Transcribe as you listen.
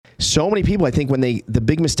so many people, I think the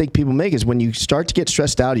big mistake people make is when you start to get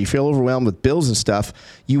stressed out, you feel overwhelmed with bills and stuff,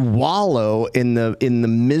 you wallow in the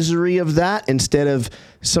misery of that instead of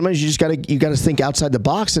sometimes you got to think outside the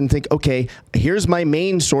box and think, okay, here's my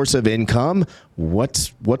main source of income.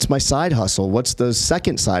 What's my side hustle? What's the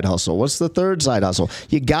second side hustle? What's the third side hustle?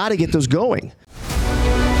 You got to get those going.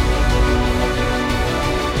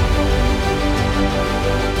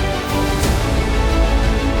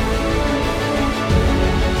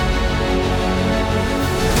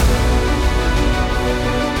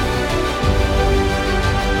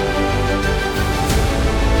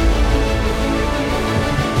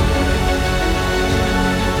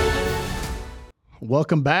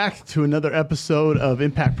 Welcome back to another episode of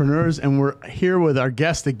Impactpreneurs, and we're here with our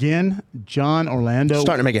guest again, John Orlando.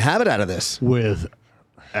 Starting to make a habit out of this. With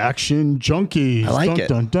Action Junkies. I like dun, it.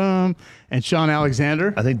 Dun, dun. And Sean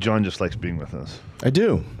Alexander. I think John just likes being with us. I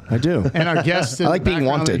do. And our guest I like being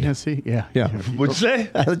wanted. Yeah. What'd you say?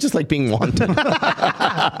 I just like being wanted.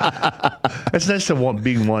 It's nice to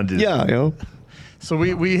being wanted. Yeah, you know. So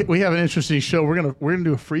we have an interesting show. We're gonna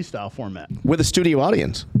do a freestyle format With a studio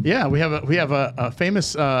audience. Yeah, we have a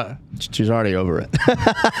famous. She's already over it.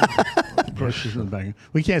 Of course, she's in the back.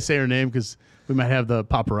 We can't say her name because we might have the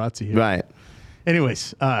paparazzi here. Right.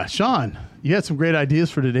 Anyways, Sean, you had some great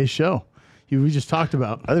ideas for today's show. We just talked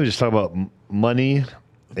about. I think we just talk about money,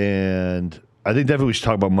 and I think definitely we should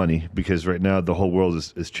talk about money because right now the whole world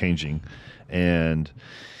is changing, and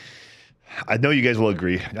I know you guys will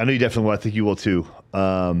agree. I know you definitely will. I think you will too.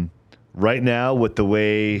 Right now, with the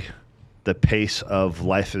way the pace of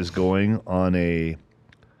life is going on a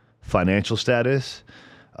financial status,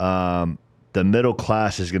 the middle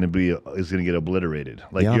class is going to get obliterated.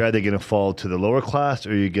 Like you're either going to fall to the lower class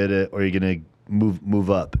or you're going to move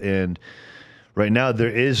up. And right now, there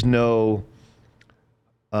is no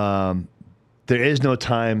time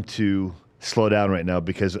to slow down right now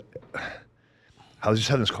because I was just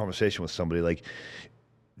having this conversation with somebody. Like,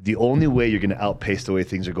 the only way you're going to outpace the way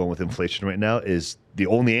things are going with inflation right now is the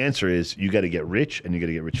only answer is you got to get rich, and you got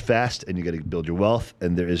to get rich fast, and you got to build your wealth,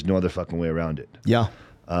 and there is no other fucking way around it. Yeah.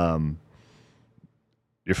 You're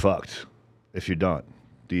fucked if you're not.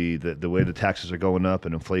 The way the taxes are going up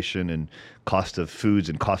and inflation and cost of foods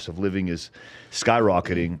and cost of living is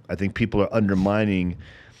skyrocketing. I think people are undermining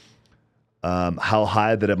how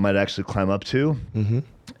high that it might actually climb up to. Mm-hmm.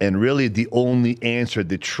 And really the only answer,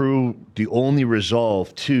 the only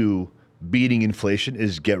resolve to beating inflation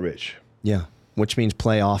is get rich. Yeah. Which means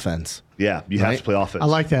play offense. Yeah. You have to play offense. I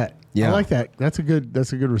like that. Yeah. I like that. That's a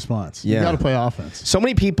good response. Yeah. You got to play offense. So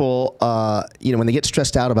many people, when they get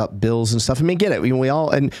stressed out about bills and stuff, I mean, get it. We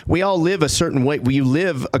all live a certain way. You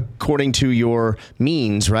live according to your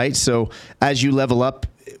means, right? So as you level up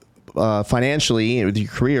financially with your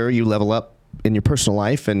career, you level up in your personal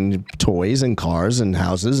life and toys and cars and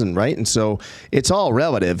houses and right. And so it's all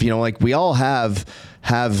relative, like we all have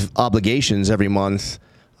obligations every month,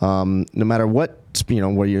 no matter what,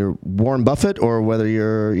 whether you're Warren Buffett or whether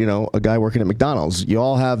you're, a guy working at McDonald's,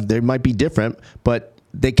 they might be different, but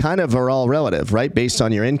they kind of are all relative, right? Based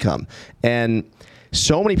on your income. And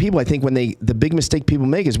so many people, I think the big mistake people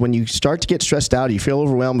make is when you start to get stressed out, you feel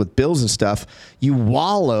overwhelmed with bills and stuff, you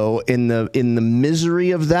wallow in the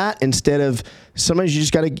misery of that instead of sometimes you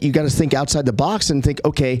got to think outside the box and think,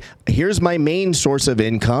 okay, here's my main source of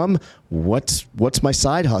income. What's my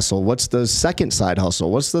side hustle? What's the second side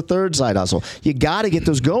hustle? What's the third side hustle? You got to get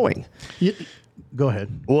those going. Go ahead.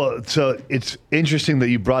 Well, so it's interesting that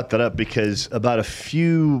you brought that up because about a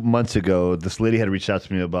few months ago, this lady had reached out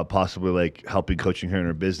to me about possibly like helping coaching her in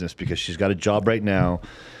her business because she's got a job right now.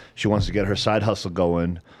 She wants to get her side hustle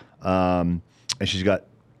going. And she's got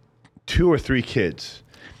 2 or 3 kids.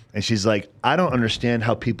 And she's like, I don't understand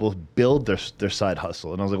how people build their side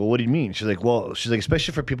hustle. And I was like, well, what do you mean? She's like,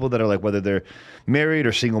 especially for people that are like, whether they're married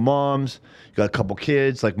or single moms, you got a couple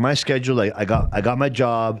kids, like my schedule, like I got my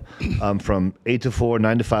job from 8 to 4,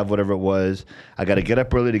 9 to 5, whatever it was. I got to get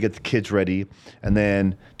up early to get the kids ready and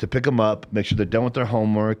then to pick them up, make sure they're done with their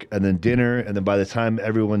homework and then dinner. And then by the time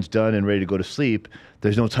everyone's done and ready to go to sleep,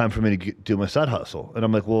 there's no time for me to do my side hustle. And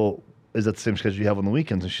I'm like, well, is that the same schedule you have on the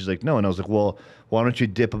weekends? And she's like, no. And I was like, well, why don't you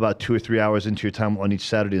dip about 2 or 3 hours into your time on each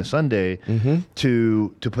Saturday and Sunday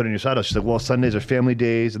to put in your side hustle? She's like, well, Sundays are family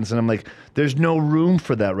days. And so I'm like, there's no room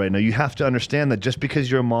for that right now. You have to understand that just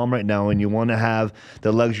because you're a mom right now and you want to have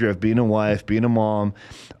the luxury of being a wife, being a mom,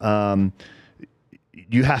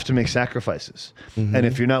 you have to make sacrifices. And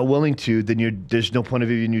if you're not willing to, then there's no point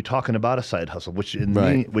of even you talking about a side hustle, which in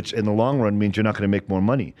the long run means you're not going to make more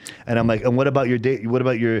money. And I'm like, and what about your day? What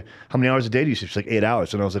about how many hours a day do you sleep? She's like 8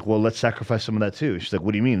 hours. And I was like, well, let's sacrifice some of that too. She's like,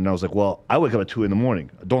 what do you mean? And I was like, well, I wake up at 2 a.m.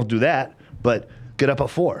 Don't do that, but get up at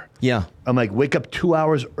 4. Yeah. I'm like, wake up 2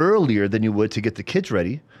 hours earlier than you would to get the kids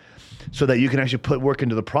ready so that you can actually put work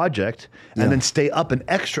into the project and then stay up an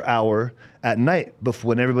extra hour at night before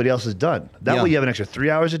when everybody else is done. That way you have an extra 3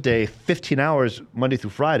 hours a day, 15 hours Monday through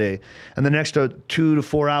Friday, and then an extra 2 to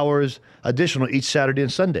 4 hours additional each Saturday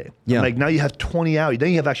and Sunday. Yeah. Like now you have 20 hours. Then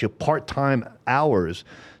you have actually part-time hours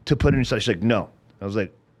to put in your side. She's like, no. I was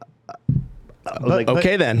like,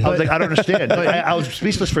 okay then. I was like, I don't understand. I was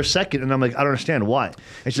speechless for a second, and I'm like, I don't understand why.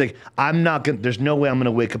 And she's like, I'm not gonna. There's no way I'm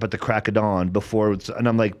gonna wake up at the crack of dawn before. And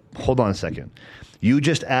I'm like, hold on a second. You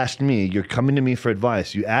just asked me. You're coming to me for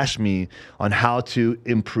advice. You asked me on how to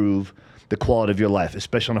improve the quality of your life,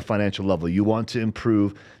 especially on a financial level. You want to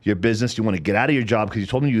improve your business. You want to get out of your job because you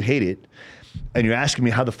told me you hate it, and you're asking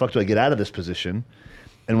me how the fuck do I get out of this position?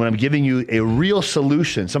 And when I'm giving you a real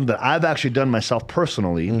solution, something that I've actually done myself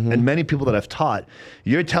personally, and many people that I've taught,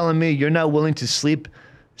 you're telling me you're not willing to sleep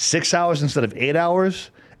 6 hours instead of 8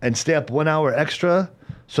 hours and stay up 1 hour extra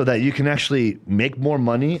so that you can actually make more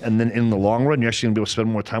money, and then in the long run, you're actually gonna be able to spend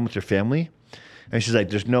more time with your family? And she's like,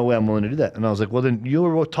 there's no way I'm willing to do that. And I was like, well, then you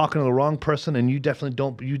were talking to the wrong person, and you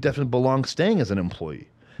definitely belong staying as an employee.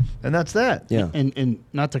 And that's that. Yeah. And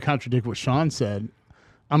not to contradict what Sean said,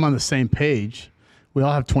 I'm on the same page. We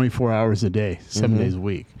all have 24 hours a day, 7 days a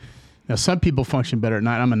week. Now, some people function better at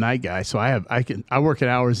night. I'm a night guy, so I work at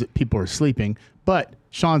hours that people are sleeping. But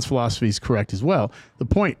Sean's philosophy is correct as well. The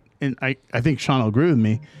point, and I think Sean will agree with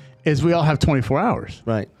me, is we all have 24 hours.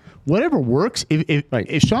 Right. Whatever works.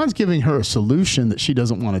 If Sean's giving her a solution that she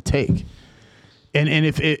doesn't want to take, and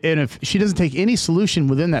if she doesn't take any solution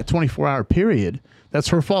within that 24-hour period, that's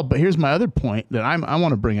her fault. But here's my other point that I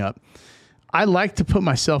want to bring up. I like to put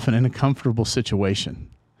myself in an uncomfortable situation.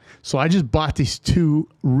 So I just bought these 2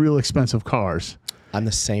 real expensive cars. I'm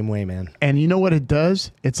the same way, man. And you know what it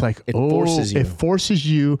does? It's like, it forces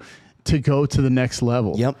you to go to the next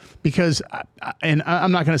level. Yep. Because,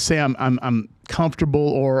 I'm not going to say I'm comfortable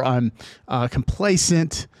or I'm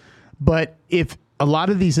complacent, but if a lot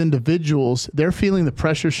of these individuals, they're feeling the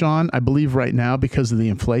pressure, Sean, I believe right now because of the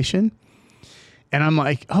inflation. And I'm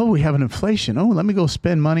like, oh, we have an inflation. Oh, let me go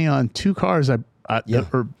spend money on 2 cars. Or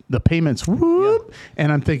the payments. Whoop. Yeah.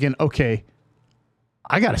 And I'm thinking, okay,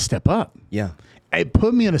 I got to step up. Yeah. It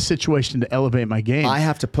put me in a situation to elevate my game. I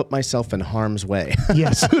have to put myself in harm's way.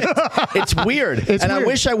 Yes. It's weird. It's weird. I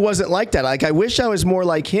wish I wasn't like that. Like, I wish I was more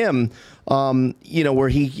like him, where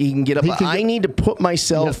he can get up. I need to put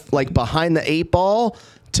myself like behind the 8 ball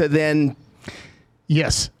to then.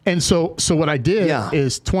 Yes. And so what I did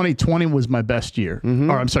is 2020 was my best year.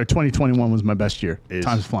 Or I'm sorry, 2021 was my best year.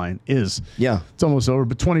 Time's flying. It's almost over,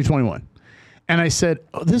 but 2021. And I said,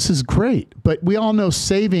 oh, this is great. But we all know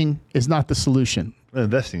saving is not the solution.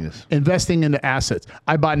 Investing is. Investing into assets.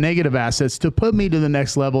 I bought negative assets to put me to the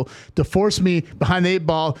next level, to force me behind the 8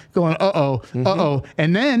 ball, going, uh-oh.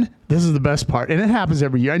 And then, this is the best part, and it happens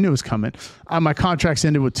every year. I knew it was coming. My contracts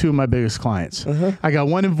ended with 2 of my biggest clients. I got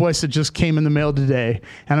 1 invoice that just came in the mail today,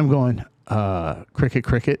 and I'm going,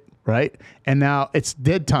 cricket, right? And now it's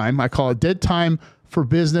dead time. I call it dead time for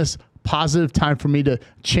business, positive time for me to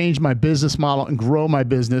change my business model and grow my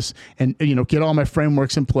business and, get all my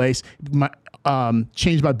frameworks in place,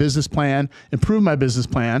 change my business plan, improve my business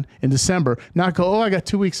plan in December, not go, I got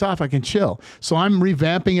 2 weeks off, I can chill. So I'm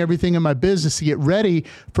revamping everything in my business to get ready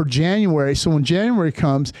for January. So when January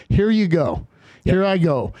comes, here you go. Yep. Here I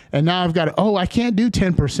go. And now I've got, I can't do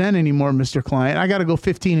 10% anymore, Mr. Client. I got to go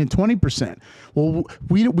 15 and 20%. Well,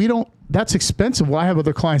 we don't, that's expensive. Well, I have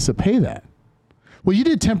other clients that pay that. Well, you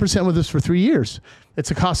did 10% with us for 3 years.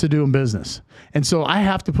 It's a cost of doing business. And so I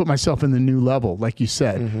have to put myself in the new level, like you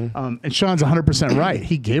said. And Sean's 100% right.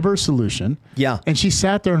 He gave her a solution. Yeah. And she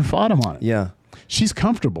sat there and fought him on it. Yeah. She's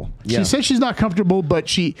comfortable. Yeah. She says she's not comfortable, but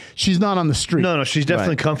she's not on the street. No, she's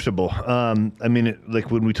definitely comfortable.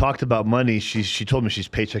 Like when we talked about money, she told me she's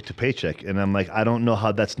paycheck to paycheck. And I'm like, I don't know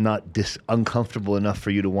how that's not uncomfortable enough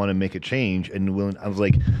for you to want to make a change. And I was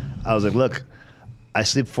like, look, I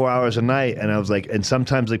sleep 4 hours a night, and I was like, and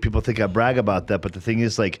sometimes like people think I brag about that, but the thing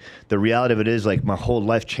is, like, the reality of it is, like, my whole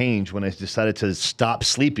life changed when I decided to stop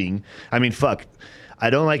sleeping. I mean, fuck. I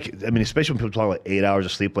don't especially when people talk about 8 hours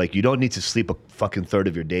of sleep, like, you don't need to sleep a fucking third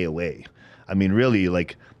of your day away. I mean, really,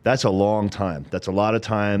 like, that's a long time. That's a lot of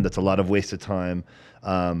time. That's a lot of wasted time.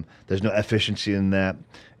 There's no efficiency in that.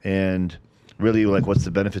 And really, like, what's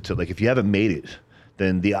the benefit to it? Like, if you haven't made it,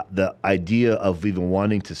 then the idea of even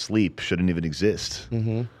wanting to sleep shouldn't even exist.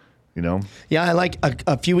 You know? Yeah, I like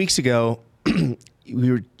a few weeks ago,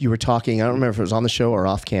 you were talking. I don't remember if it was on the show or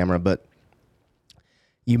off camera, but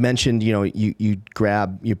you mentioned, you know, you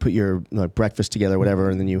put your breakfast together, or whatever,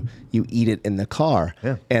 and then you eat it in the car.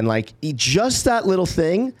 Yeah. And like just that little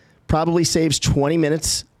thing probably saves 20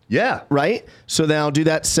 minutes. Yeah. Right. So then I'll do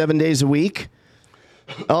that 7 days a week.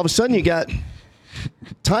 All of a sudden you got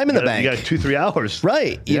time in the bank. You got 2-3 hours.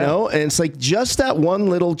 Right. You know, and it's like just that one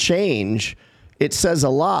little change. It says a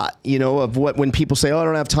lot, you know, of what when people say, "Oh, I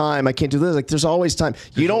don't have time, I can't do this." Like, there's always time.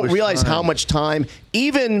 You don't realize how much time.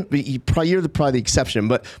 Even you're probably the exception,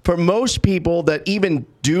 but for most people that even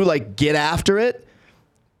do like get after it,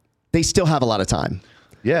 they still have a lot of time.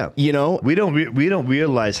 Yeah, you know, we don't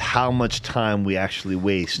realize how much time we actually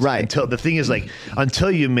waste. Right. Until the thing is like,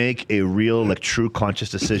 until you make a real, like, true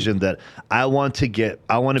conscious decision that I want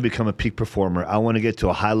to become a peak performer. I want to get to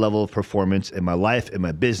a high level of performance in my life, in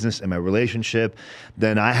my business, in my relationship.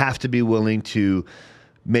 Then I have to be willing to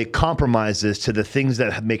make compromises to the things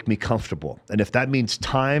that make me comfortable. And if that means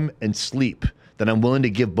time and sleep, then I'm willing to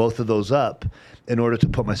give both of those up in order to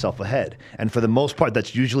put myself ahead. And for the most part,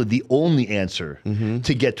 that's usually the only answer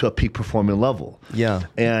to get to a peak performing level. Yeah.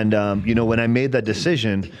 And, you know, when I made that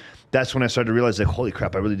decision, that's when I started to realize, like, holy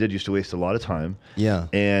crap, I really did used to waste a lot of time. Yeah.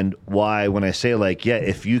 And why, when I say, like, yeah,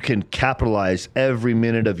 if you can capitalize every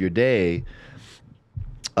minute of your day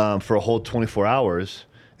for a whole 24 hours,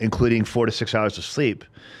 including 4 to 6 hours of sleep,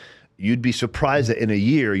 you'd be surprised that in a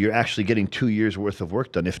year you're actually getting 2 years worth of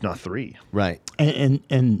work done, if not 3. Right.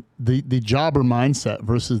 And the jobber mindset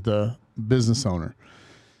versus the business owner.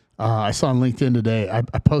 I saw on LinkedIn today. I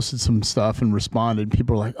posted some stuff and responded.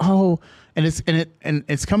 People were like, "Oh," and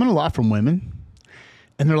it's coming a lot from women.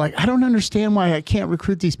 And they're like, "I don't understand why I can't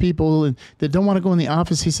recruit these people and that don't want to go in the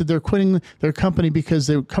office." He said they're quitting their company because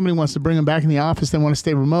their company wants to bring them back in the office. They want to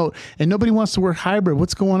stay remote and nobody wants to work hybrid.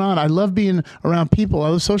 What's going on? I love being around people. I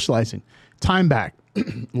love socializing. Time back.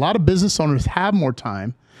 A lot of business owners have more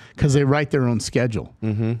time because they write their own schedule,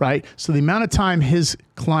 right? So the amount of time his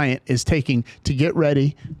client is taking to get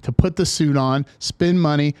ready, to put the suit on, spend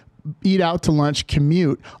money, eat out to lunch,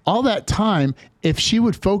 commute, all that time, if she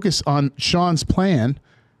would focus on Sean's plan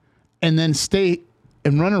and then stay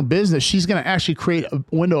and run her business, she's going to actually create a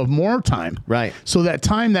window of more time. Right. So that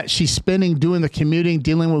time that she's spending doing the commuting,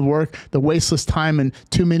 dealing with work, the wasteless time and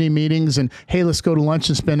too many meetings and, hey, let's go to lunch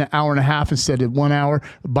and spend an hour and a half instead of 1 hour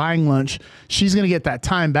buying lunch, she's going to get that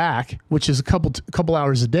time back, which is a couple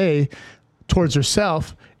hours a day towards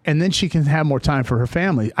herself. And then she can have more time for her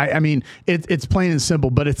family. I mean, it's plain and simple,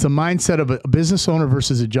 but it's the mindset of a business owner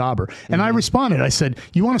versus a jobber. And I responded. I said,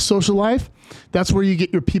 "You want a social life? That's where you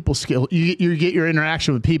get your people skill. You get your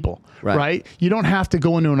interaction with people, right? You don't have to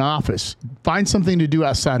go into an office. Find something to do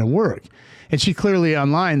outside of work." And she clearly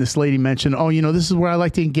online, this lady mentioned, "Oh, you know, this is where I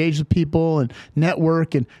like to engage with people and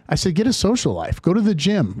network." And I said, "Get a social life. Go to the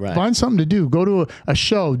gym. Find something to do. Go to a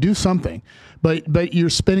show. Do something." But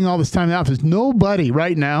you're spending all this time in the office. Nobody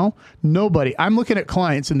right now, I'm looking at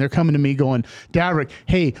clients and they're coming to me going, "Davrick,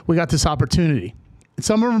 hey, we got this opportunity." And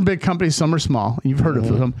some of them are big companies, some are small. You've heard of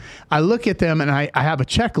them. I look at them and I have a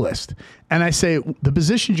checklist. And I say, "The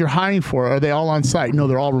positions you're hiring for, are they all on site?" "No,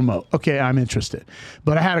 they're all remote." "Okay, I'm interested."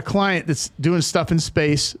 But I had a client that's doing stuff in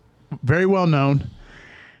space, very well known.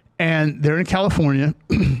 And they're in California,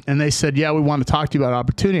 and they said, "Yeah, we want to talk to you about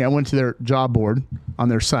opportunity." I went to their job board on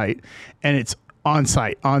their site, and it's on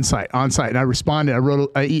site. And I responded. I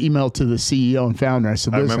emailed to the CEO and founder. I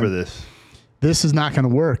said, I remember this. This is not going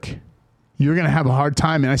to work. You're going to have a hard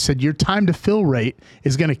time. And I said, your time to fill rate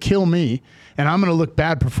is going to kill me, and I'm going to look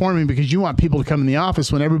bad performing because you want people to come in the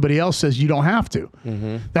office when everybody else says you don't have to.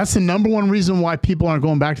 That's the number one reason why people aren't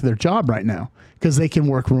going back to their job right now, because they can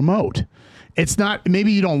work remote. It's not,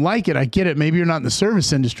 maybe you don't like it. I get it. Maybe you're not in the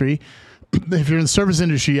service industry. If you're in the service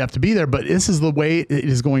industry, you have to be there, but this is the way it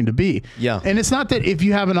is going to be. Yeah. And it's not that if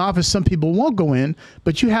you have an office, some people won't go in,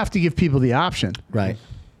 but you have to give people the option. Right.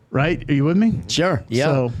 Right? Are you with me? Sure. Yeah.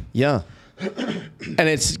 So, yeah. And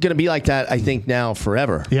it's going to be like that, I think, now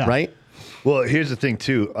forever. Yeah. Right? Well, here's the thing,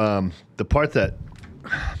 too. The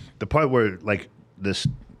part where, like, this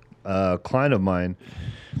client of mine,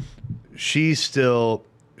 she's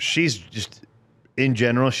just, in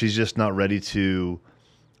general, she's just not ready to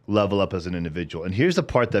level up as an individual. And here's the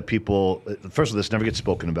part that people, first of all, this never gets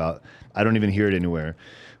spoken about. I don't even hear it anywhere.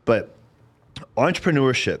 But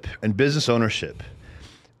entrepreneurship and business ownership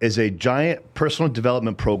is a giant personal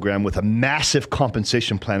development program with a massive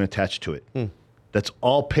compensation plan attached to it. That's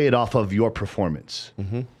all paid off of your performance.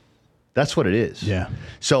 That's what it is. Yeah.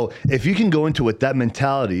 So if you can go into it with that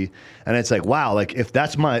mentality, and it's like, wow, like if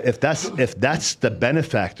that's the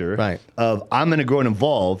benefactor right. of I'm going to grow and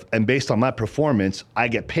evolve, and based on my performance, I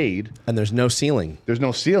get paid. And there's no ceiling. There's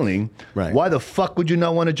no ceiling. Right. Why the fuck would you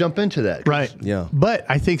not want to jump into that? Right. Yeah. But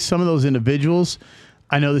I think some of those individuals,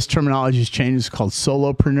 I know this terminology has changed. It's called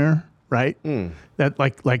solopreneur, right? That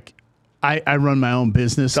like I run my own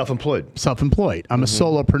business. Self-employed. I'm a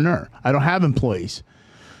solopreneur. I don't have employees,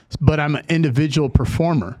 but I'm an individual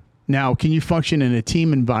performer. Now, can you function in a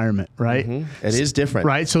team environment, right? It is different.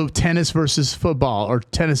 Right? So tennis versus football, or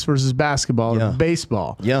tennis versus basketball, or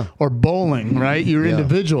baseball, or bowling, right? You're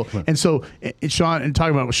individual. And so Sean, and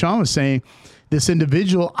talking about what Sean was saying, this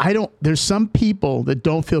individual, there's some people that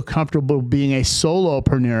don't feel comfortable being a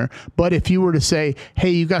solopreneur, but if you were to say,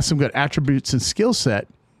 hey, you got some good attributes and skill set,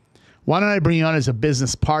 why don't I bring you on as a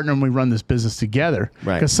business partner and we run this business together?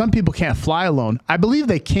 Right. Because some people can't fly alone. I believe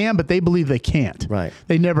they can, but they believe they can't. Right.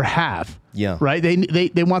 They never have. Yeah. Right.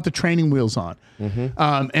 They want the training wheels on. And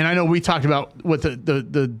I know we talked about what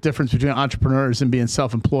the difference between entrepreneurs and being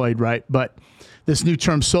self-employed, right? But this new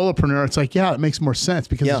term solopreneur, it's like, yeah, it makes more sense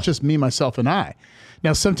because it's just me, myself, and I.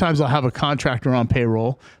 Now, sometimes I'll have a contractor on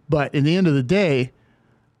payroll, but in the end of the day,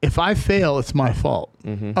 if I fail, it's my fault,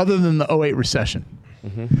 other than the 2008 recession.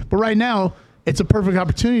 But right now, it's a perfect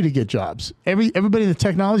opportunity to get jobs. Everybody in the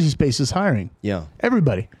technology space is hiring. Yeah.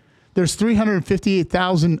 Everybody. There's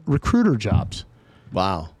 358,000 recruiter jobs.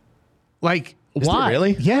 Wow. Like, Is why? there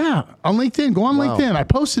really? Yeah. On LinkedIn. Go on LinkedIn. I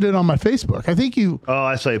posted it on my Facebook. I think you. Oh,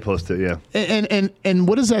 I saw you post it. Yeah. And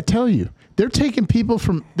what does that tell you? They're taking people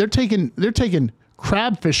from. They're taking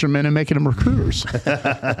crab fishermen and making them recruiters.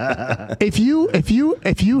 If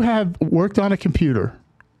you have worked on a computer,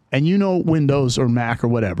 and you know Windows or Mac or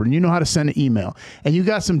whatever, and you know how to send an email, and you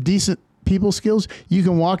got some decent people skills, you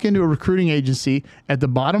can walk into a recruiting agency at the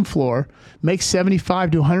bottom floor, make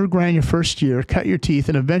 75 to 100 grand your first year, cut your teeth,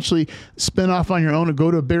 and eventually spin off on your own and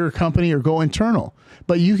go to a bigger company or go internal.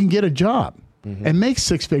 But you can get a job and make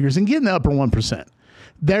six figures and get in the upper 1%.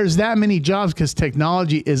 There's that many jobs because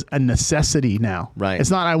technology is a necessity now. Right.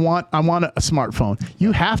 It's not I want a smartphone.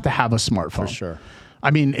 You have to have a smartphone. For sure. I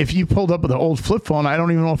mean, if you pulled up with an old flip phone, I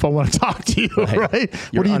don't even know if I want to talk to you, right?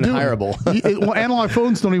 You're what are you unhireable. doing? Well, analog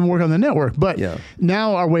phones don't even work on the network. But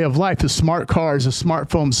now our way of life is smart cars, a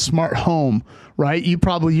smartphone, smart home, right?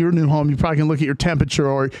 Your new home, you probably can look at your temperature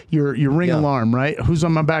or your ring alarm, right? Who's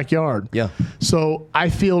on my backyard? Yeah. So I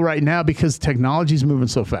feel right now, because technology is moving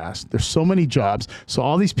so fast, there's so many jobs. So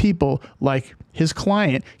all these people, like his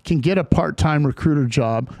client, can get a part-time recruiter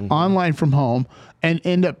job online from home and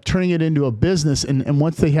end up turning it into a business. And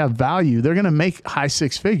once they have value, they're going to make high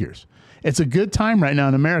six figures. It's a good time right now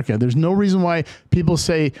in America. There's no reason why people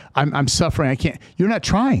say, I'm suffering. I can't. You're not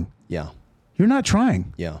trying. Yeah. You're not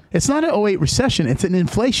trying. Yeah. It's not an 2008 recession. It's an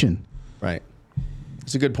inflation. Right.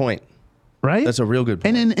 It's a good point. Right? That's a real good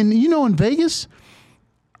point. And in Vegas,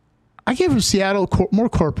 I came from Seattle, more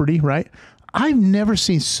corporate-y, right? I've never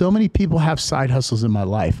seen so many people have side hustles in my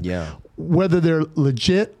life. Yeah. Whether they're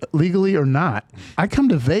legit legally or not. I come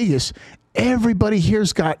to Vegas, everybody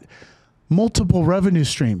here's got multiple revenue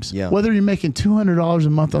streams. Yeah. Whether you're making $200 a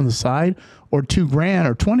month on the side or $2,000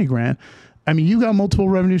 or $20,000. I mean, you got multiple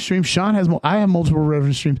revenue streams. Sean has, I have multiple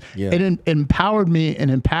revenue streams. Yeah. It empowered me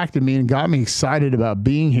and impacted me and got me excited about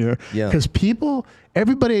being here. Because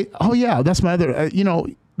everybody, that's my other,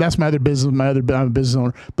 that's my other business, I'm a business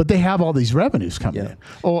owner, but they have all these revenues coming in.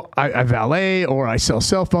 Or I valet, or I sell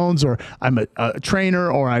cell phones, or I'm a trainer,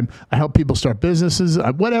 or I help people start businesses,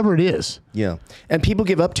 whatever it is. Yeah. And people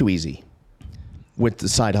give up too easy with the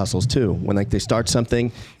side hustles too. When they start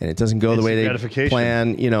something and it doesn't go the way they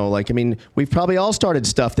plan, we've probably all started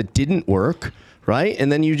stuff that didn't work. Right.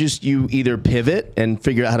 And then you either pivot and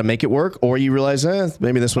figure out how to make it work, or you realize,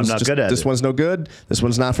 maybe this one's one's no good. This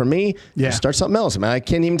one's not for me. Yeah. Start something else. I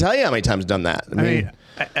can't even tell you how many times I've done that.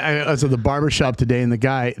 I was at the barbershop today, and the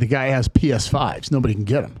guy has PS5s. Nobody can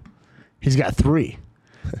get them. He's got 3.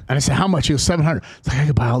 And I said, how much? He goes, $700. It's like, I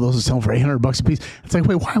could buy all those and sell them for $800 a piece. It's like,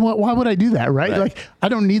 wait, why would I do that? Right? Like, I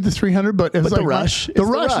don't need the $300, but it's like the rush. The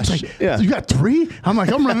rush. It's like, you got 3? I'm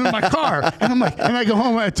like, I'm running in my car. And I go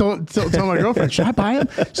home and I tell my girlfriend, should I buy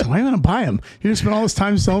them? So why am I going to buy them? You're going to spend all this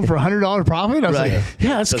time selling for $100 profit? I was like,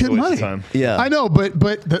 yeah, that's good money. Yeah. I know, but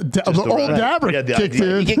the old dabber kicked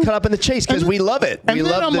in. You get caught up in the chase because we love it. We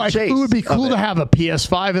love the chase. It would be cool to have a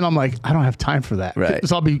PS5. And I'm like, I don't have time for that. Right.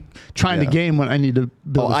 Because I'll be trying to game when I need to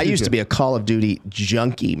I used to be a Call of Duty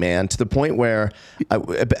junkie, man, to the point where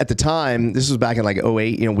at the time, this was back in like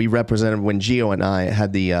 2008, we represented when Gio and I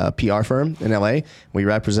had the PR firm in LA. We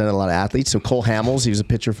represented a lot of athletes. So Cole Hamels, he was a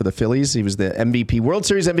pitcher for the Phillies. He was the MVP, World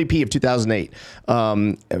Series MVP of 2008.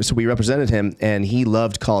 So we represented him, and he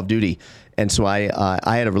loved Call of Duty. And so I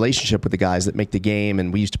had a relationship with the guys that make the game,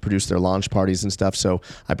 and we used to produce their launch parties and stuff. So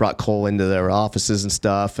I brought Cole into their offices and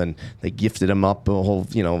stuff, and they gifted him up a whole,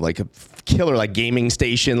 like a killer like gaming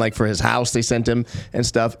station, like for his house they sent him and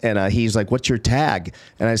stuff. And he's like, "What's your tag?"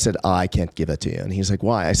 And I said, "I can't give it to you." And he's like,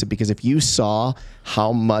 "Why?" I said, "Because if you saw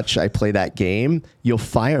how much I play that game, you'll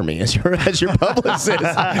fire me as your publicist.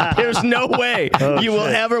 There's no way we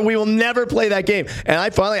will never play that game." And I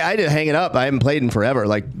had to hang it up. I haven't played in forever,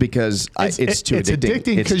 like because it's too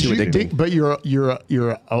addicting. It's too addicting. But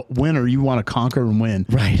you're a winner. You want to conquer and win.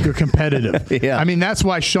 Right. You're competitive. Yeah. I mean, that's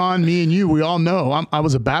why Sean, me, and you, we all know I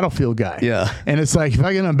was a Battlefield guy. Yeah. And it's like if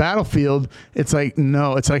I get on a Battlefield, it's like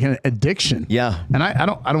it's like an addiction. Yeah. And I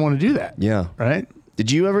don't want to do that. Yeah. Right. Did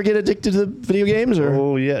you ever get addicted to video games? Or?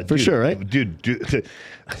 Oh yeah, for sure, right? Dude,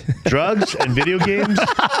 drugs and video games,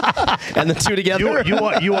 and the two together.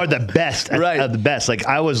 You are the best, right? The best. Like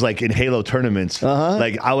I was like in Halo tournaments.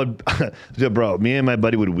 Like I would, bro. Me and my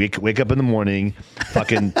buddy would wake up in the morning,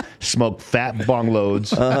 fucking smoke fat bong loads,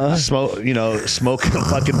 smoke a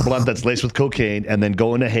fucking blunt that's laced with cocaine, and then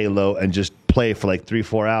go into Halo and just play for like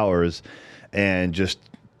 3-4 hours, and just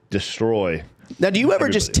destroy. Now, do you ever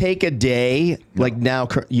everybody. just take a day like now?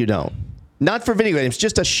 You don't. Not for video games,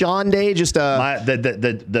 just a Sean day, just a.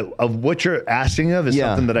 The of what you're asking of is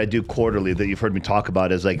something that I do quarterly that you've heard me talk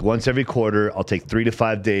about. Is like once every quarter, I'll take 3 to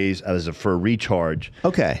 5 days for a recharge.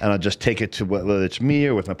 Okay. And I'll just take it to whether it's me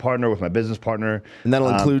or with my partner, with my business partner. And that'll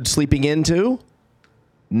include sleeping in too.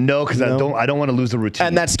 No, because I don't want to lose the routine.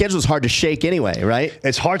 And that schedule is hard to shake anyway, right?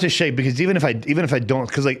 It's hard to shake because even if I don't,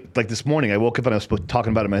 because like this morning I woke up and I was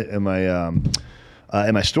talking about it in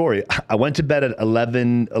my story. I went to bed at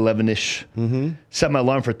 11-ish, set my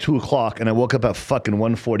alarm for 2 o'clock, and I woke up at fucking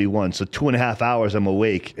 1:41. So 2.5 hours I'm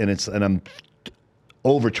awake, and I'm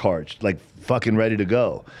overcharged, like fucking ready to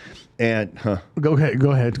go. And Go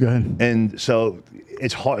ahead. And so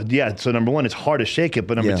it's hard. Yeah. So number one, it's hard to shake it,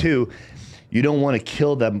 but number two, you don't want to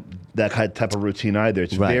kill that type of routine either.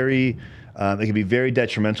 It's very, it can be very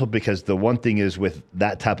detrimental because the one thing is with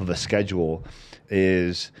that type of a schedule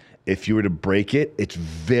is if you were to break it, it's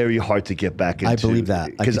very hard to get back into. I believe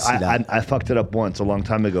that. Because I fucked it up once a long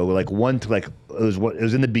time ago. Like it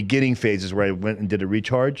was in the beginning phases where I went and did a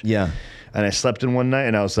recharge. Yeah. And I slept in one night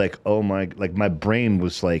and I was like, my brain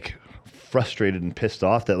was like frustrated and pissed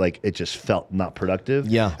off that like it just felt not productive.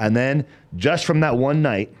 Yeah. And then just from that one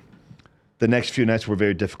night, the next few nights were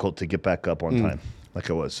very difficult to get back up on time, like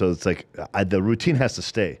I was. So it's like the routine has to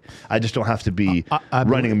stay. I just don't have to be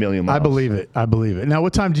running a million miles. I believe it. Now,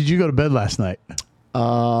 what time did you go to bed last night?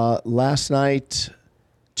 Last night,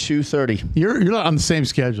 2:30. You're not on the same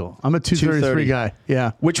schedule. I'm a 2:33 guy.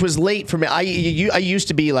 Yeah. Which was late for me. I used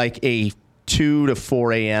to be like a 2 to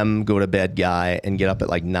 4 a.m. go to bed guy and get up at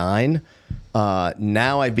like 9.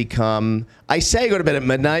 Now I've become, I say I go to bed at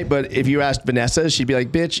midnight, but if you asked Vanessa, she'd be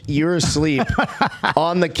like, "Bitch, you're asleep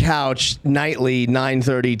on the couch nightly,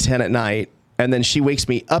 9:30, 10 at night." And then she wakes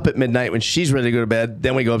me up at midnight when she's ready to go to bed.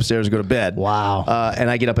 Then we go upstairs and go to bed. Wow. And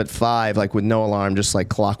I get up at 5, like with no alarm, just like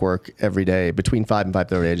clockwork every day. Between 5 and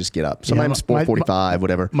 5:30, I just get up. Sometimes 4:45,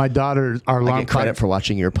 whatever. My daughter, our alarm I get credit for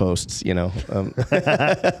watching your posts, Yeah.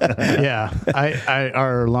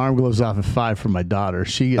 Our alarm goes off at 5 for my daughter.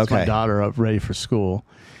 She gets my daughter up ready for school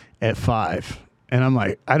at 5. And I'm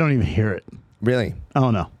like, I don't even hear it. Really?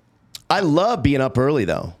 Oh, no. I love being up early,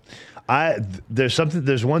 though.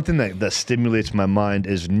 There's one thing that stimulates my mind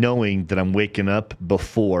is knowing that I'm waking up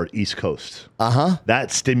before East Coast.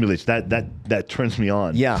 That stimulates that turns me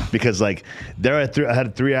on. Yeah, because like I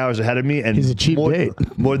had 3 hours ahead of me, and he's a cheap date.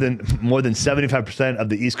 More than 75% of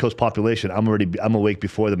the East Coast population, I'm awake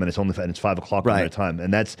before them, and it's 5 o'clock on their time,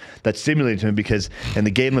 and that's stimulating to me because in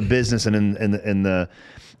the game of business and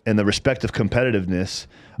in the respect of competitiveness,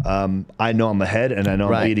 I know I'm ahead and I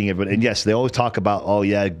know I'm beating everybody. And yes, they always talk about, oh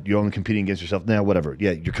yeah, you're only competing against yourself. Nah, whatever.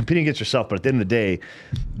 Yeah, you're competing against yourself, but at the end of the day, I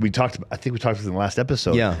think we talked about in the last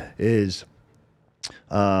episode. Is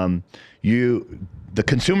the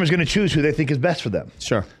consumer's going to choose who they think is best for them.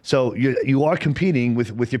 Sure. So you are competing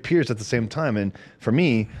with your peers at the same time, and for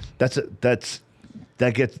me, that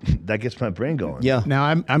gets my brain going. Yeah.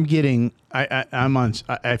 Now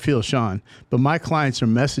I feel Sean, but my clients are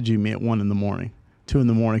messaging me at 1 in the morning, 2 in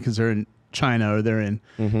the morning because they're China, or they're in,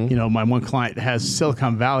 my one client has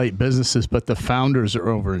Silicon Valley businesses, but the founders are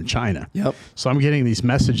over in China. Yep. So I'm getting these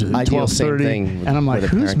messages at 12:30, and I'm like,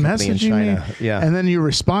 who's messaging me? Yeah. And then you're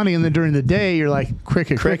responding, and then during the day, you're like,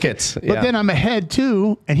 crickets. Yeah. But then I'm ahead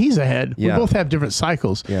too, and he's ahead. Yeah. We both have different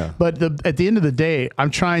cycles. Yeah. But at the end of the day,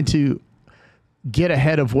 I'm trying to get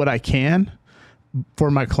ahead of what I can for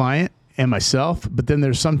my client and myself. But then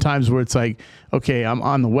there's some times where it's like, okay, I'm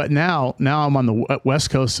on the now I'm on the West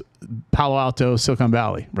Coast, Palo Alto, Silicon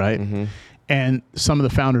Valley, right? And some of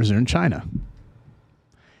the founders are in China.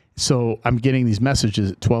 So I'm getting these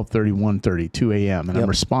messages at 12:30, 1:30, 2 a.m. and I'm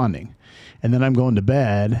responding. And then I'm going to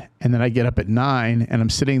bed, and then I get up at 9 and I'm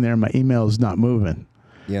sitting there and my email is not moving.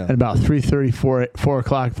 Yeah. At about 3:30, 4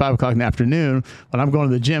 o'clock, 5 o'clock in the afternoon, when I'm going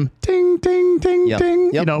to the gym, ting, ting, ting,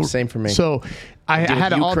 ting. Yep. Same for me. So I had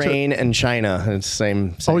to Ukraine and China. It's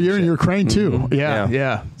same Oh, you're in shit. Ukraine too.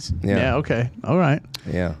 Yeah. Okay. All right.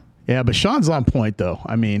 Yeah. Yeah, but Sean's on point though.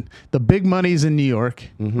 I mean, the big money's in New York,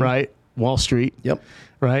 right? Wall Street. Yep.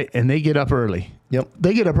 Right, and they get up early. Yep.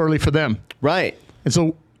 They get up early for them. Right. And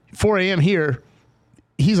so 4 a.m. here,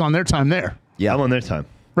 he's on their time there. Yeah. I'm on their time.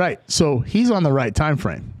 Right. So he's on the right time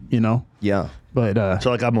frame, Yeah. But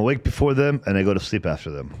So like I'm awake before them and I go to sleep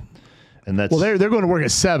after them. And that's well, they're going to work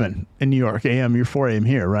at 7 in New York a.m. You're 4 a.m.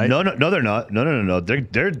 here, right? No, they're not. No.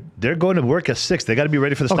 They're going to work at 6. They got to be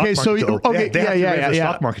ready for the stock market to open. They have to be ready for the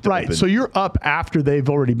stock market to right. open. So you're up after they've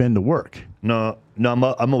already been to work. No,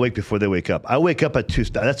 I'm awake before they wake up. I wake up at 2.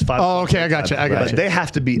 That's 5. Oh, okay, I got you. But they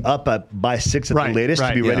have to be up by 6 at the latest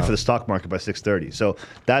to be ready Yeah. for the stock market by 6:30. So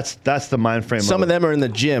that's the mind frame. Some of them are in the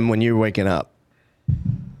gym when you're waking up.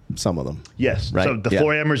 Some of them. Yes. Right. So the Yeah.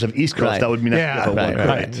 4 Amers of East Coast, Right. that would mean Yeah.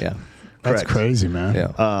 right. Yeah. That's Correct. crazy, man.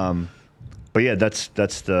 Yeah. But yeah, that's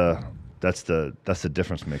the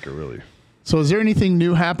difference maker, really. So is there anything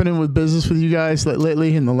new happening with business with you guys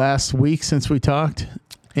lately in the last week since we talked?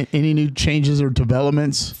 Any new changes or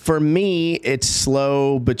developments? For me, it's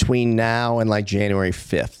slow between now and like January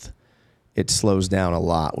 5th. It slows down a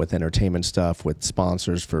lot with entertainment stuff, with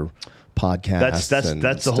sponsors for podcasts. That's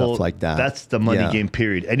the stuff whole like that. That's the money Yeah. game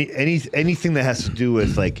period. Anything that has to do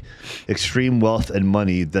with like extreme wealth and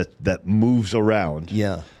money that moves around.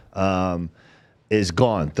 Yeah. Is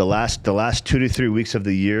gone. The last 2 to 3 weeks of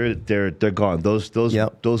the year, they're gone.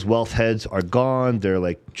 Those wealth heads are gone. They're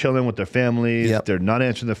like chilling with their families. Yep. They're not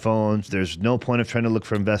answering their phones. There's no point of trying to look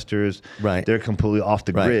for investors. Right. They're completely off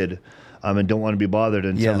the grid. And don't want to be bothered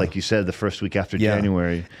until, like you said, the first week after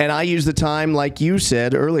January. And I use the time, like you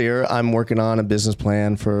said earlier, I'm working on a business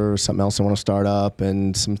plan for something else I want to start up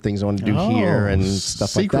and some things I want to do here and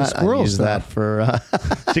stuff like secret that. squirrel I use stuff. that for...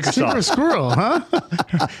 Secret Secret sauce. squirrel, huh?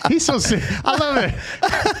 He's so sick. I love it.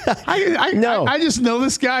 I just know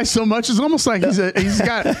this guy so much. It's almost like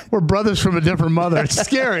we're brothers from a different mother. It's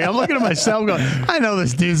scary. I'm looking at myself going, I know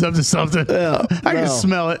this dude's up to something. I can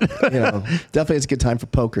smell it. Definitely it's a good time for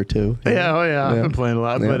poker too. Yeah, I've been playing a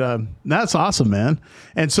lot, but that's awesome, man.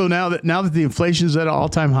 And so now that the inflation's at an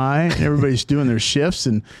all-time high and everybody's doing their shifts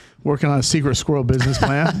and working on a secret squirrel business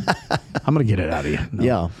plan, I'm gonna get it out of you. No.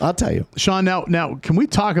 Yeah, I'll tell you. Now, Sean, can we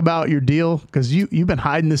talk about your deal? Because you've been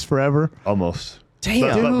hiding this forever. Almost.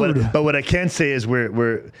 Damn. But what I can say is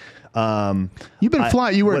we're You've been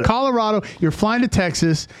flying. You were in Colorado. You're flying to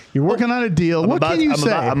Texas. You're working on a deal. What can you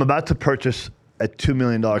say? I'm about to purchase a $2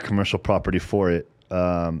 million commercial property for it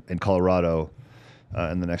in Colorado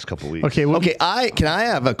in the next couple of weeks. Okay. Can I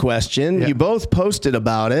have a question? Yeah. You both posted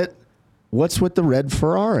about it. What's with the red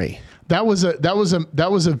Ferrari? That was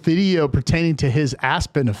a video pertaining to his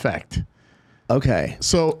Aspen effect. Okay.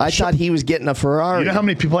 So I thought he was getting a Ferrari. You know how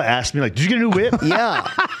many people ask me, like, did you get a new whip? Yeah.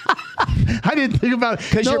 I didn't think about it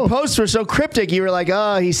Because your posts were so cryptic. You were like,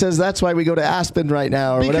 oh, he says that's why we go to Aspen right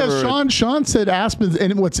now or because whatever. Sean said Aspen,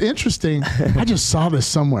 and what's interesting, I just saw this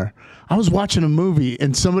somewhere. I was watching a movie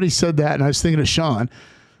and somebody said that, and I was thinking of Sean.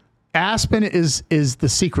 Aspen is the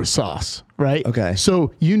secret sauce, right? Okay.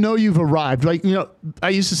 So you've arrived. Like, I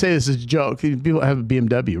used to say this as a joke. People have a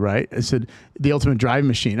BMW, right? I said, the ultimate driving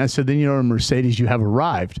machine. I said, then a Mercedes, you have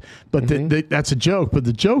arrived. But that's a joke. But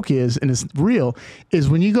the joke is, and it's real, is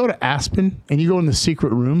when you go to Aspen and you go in the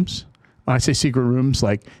secret rooms. When I say secret rooms,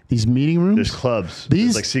 like these meeting rooms. There's clubs. These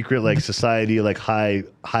There's like secret, like society, like high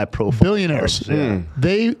profile billionaires. clubs.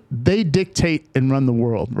 Yeah. They dictate and run the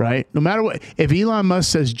world, right? No matter what. If Elon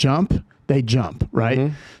Musk says jump, they jump,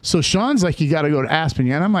 right? So Sean's like, you got to go to Aspen,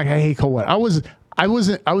 and I'm like, I hate cold weather. I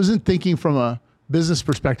wasn't thinking from a business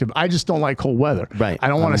perspective. I just don't like cold weather. Right. I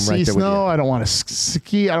don't want to I'm right see there with snow. you. I don't want to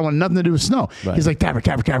ski. I don't want nothing to do with snow. Right. He's like,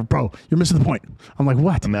 Tapper, bro, you're missing the point. I'm like,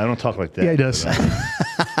 what? I mean, I don't talk like that. Yeah, he does.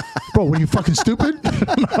 bro, were you fucking stupid?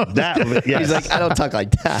 Yes. He's like, I don't talk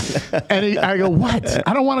like that. And I go, what?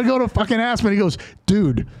 I don't want to go to fucking Aspen. He goes,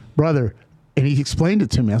 dude, brother. And he explained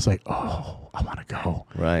it to me. I was like, oh, I want to go.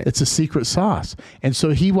 Right. It's a secret sauce. And so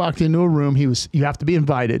he walked into a room. You have to be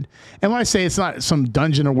invited. And when I say it's not some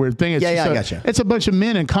dungeon or weird thing, it's I gotcha. It's a bunch of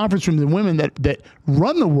men in conference rooms and women that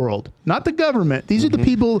run the world, not the government. These are the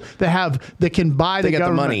people that can buy the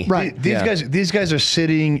government. Money. Right. These guys are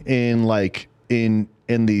sitting in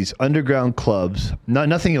in these underground clubs,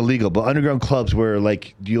 nothing illegal, but underground clubs where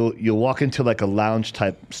like you'll walk into like a lounge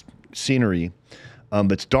type scenery.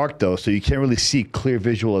 It's dark though, so you can't really see clear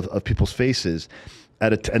visual of people's faces.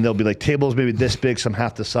 And there'll be like tables maybe this big, some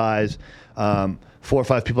half the size, 4 or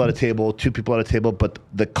 5 people at a table, 2 people at a table. But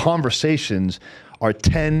the conversations are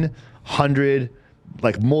 10, 100,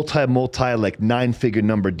 like multi like 9-figure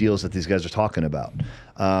number deals that these guys are talking about.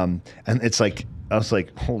 And it's like, I was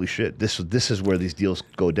like, holy shit, this is where these deals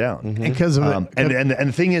go down. Because of it. And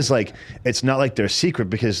the thing is, like, it's not like they're secret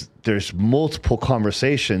because there's multiple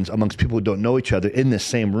conversations amongst people who don't know each other in the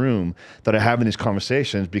same room that are having these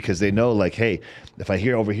conversations because they know, like, hey, if I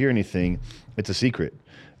overhear anything, it's a secret.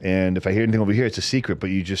 And if I hear anything over here, it's a secret. But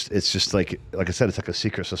it's just like I said, it's like a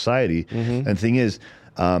secret society. And the thing is,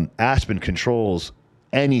 Aspen controls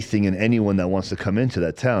anything and anyone that wants to come into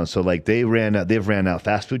that town. So like they've ran out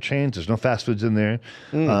fast food chains. There's no fast foods in there.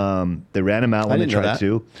 They ran them out when they tried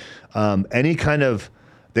to. Any kind of,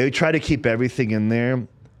 they try to keep everything in there.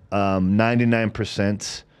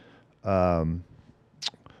 99%.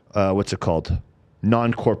 What's it called?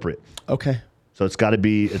 Non-corporate. Okay. So it's got to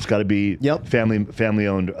be Yep. family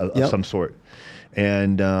owned of some sort.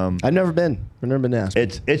 And I've never been to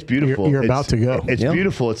Aspen. It's beautiful. You're about to go. It's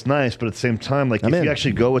beautiful. It's nice, but at the same time, like if you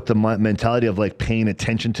actually go with the mentality of like paying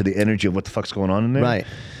attention to the energy of what the fuck's going on in there, Right.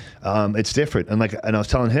 It's different. And I was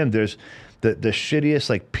telling him, there's the shittiest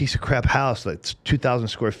like piece of crap house that's 2,000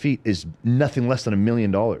 square feet is nothing less than $1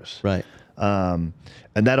 million. Right. And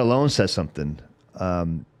that alone says something.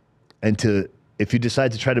 If you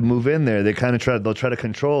decide to try to move in there, they'll try to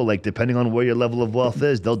control, like depending on where your level of wealth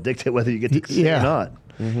is, they'll dictate whether you get to stay or not.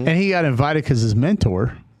 And he got invited because his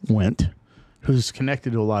mentor went, who's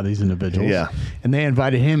connected to a lot of these individuals. Yeah. And they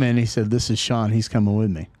invited him in. He said, this is Sean. He's coming with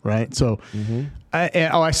me. Right. So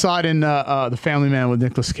I saw it in The Family Man with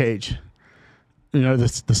Nicolas Cage. You know,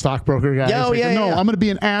 the stockbroker guy. Yeah, I'm going to be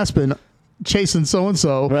in Aspen chasing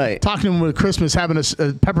so-and-so, right, talking to him with Christmas, having a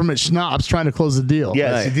peppermint schnapps, trying to close the deal.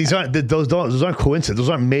 Yeah, right. those aren't coincidences. Those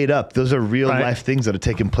aren't made up. Those are real life things that are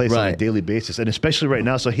taking place on a daily basis, and especially right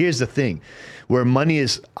now. So here's the thing, where money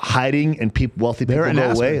is hiding and wealthy people go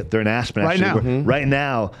away, they're in Aspen. Right now. Right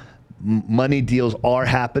now, money deals are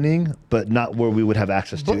happening, but not where we would have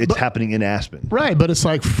access to. It's happening in Aspen. Right, but it's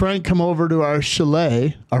like, Frank, come over to our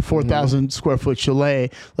chalet, our 4,000 square foot chalet.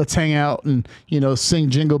 Let's hang out and, sing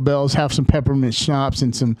jingle bells, have some peppermint schnapps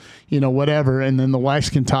and some, whatever. And then the wives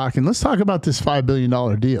can talk. And let's talk about this $5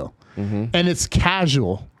 billion deal. And it's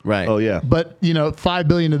casual. Right. Oh, yeah. But, $5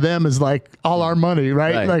 billion to them is like all our money,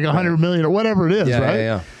 right? Like $100 million or whatever it is, right?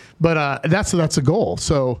 Yeah. But that's a goal.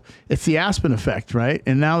 So it's the Aspen effect, right?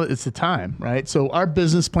 And now it's the time, right? So our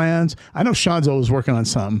business plans, I know Sean's always working on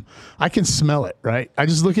something. I can smell it, right? I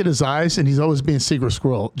just look at his eyes and he's always being secret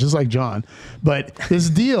squirrel, just like John. But this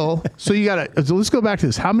deal, so let's go back to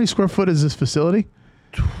this. How many square foot is this facility?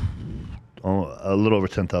 Oh, a little over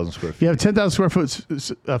 10,000 square feet. You have a 10,000 square foot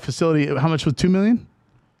facility. How much was $2 million?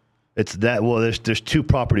 It's that. Well, there's 2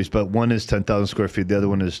 properties, but one is 10,000 square feet. The other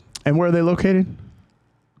one is And where are they located?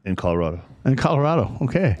 in Colorado. In Colorado.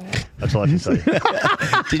 Okay. That's all I can tell you.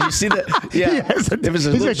 Did you see that? Yeah. Yes. It was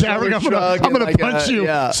a He's little like, Jared, I'm going to punch you.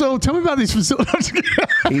 Yeah. So tell me about these facilities.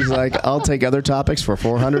 He's like, I'll take other topics for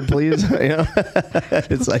 400, please.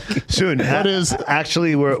 It's like soon. What is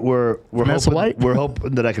actually we're Vanessa hoping White? we're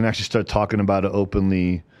hoping that I can actually start talking about it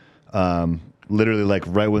openly. Literally, like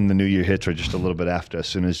right when the new year hits, or just a little bit after, as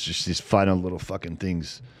soon as just these final little fucking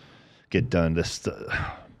things get done.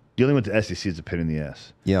 Dealing with the SEC is a pain in the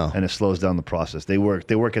ass. Yeah. And it slows down the process. They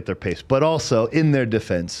work at their pace. But also, in their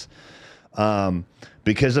defense,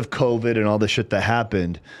 because of COVID and all the shit that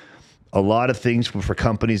happened, a lot of things for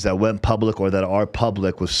companies that went public or that are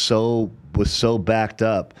public was so backed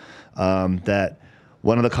up that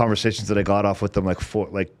one of the conversations that I got off with them like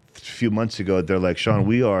a few months ago, they're like, Sean,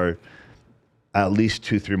 we are at least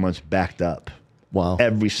 2-3 months backed up. Wow.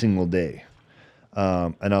 Every single day.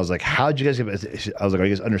 And I was like, how'd you guys get, I was like, are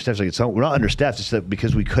you guys understaffed? Like, we're not understaffed. It's that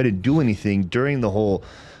because we couldn't do anything during the whole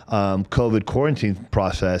COVID quarantine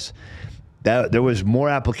process. that there was more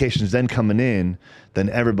applications then coming in than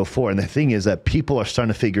ever before. And the thing is that people are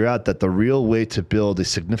starting to figure out that the real way to build a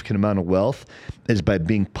significant amount of wealth is by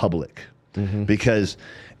being public. Because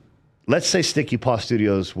let's say Sticky Paw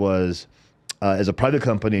Studios was as a private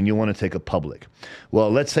company and you want to take it public. Well,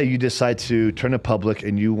 let's say you decide to turn it public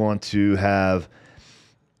and you want to have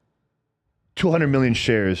 200 million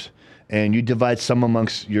shares and you divide some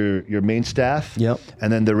amongst your main staff. Yep.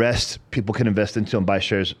 And then the rest people can invest into and buy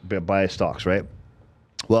shares, buy stocks, right?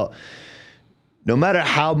 Well, no matter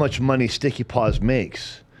how much money Sticky Paws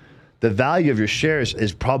makes, the value of your shares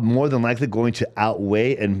is probably more than likely going to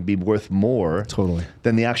outweigh and be worth more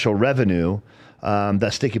than the actual revenue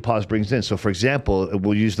that Sticky Paws brings in. So, for example,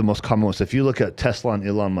 we'll use the most common ones. If you look at Tesla and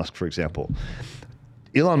Elon Musk, for example,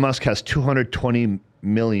 Elon Musk has 220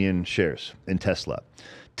 million shares in Tesla.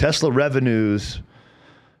 Tesla revenues,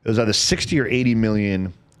 it was either 60 or 80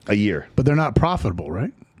 million a year. But they're not profitable,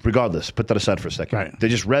 right? Regardless, put that aside for a second. Right. They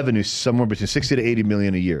just revenue somewhere between 60 to 80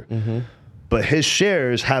 million a year. But his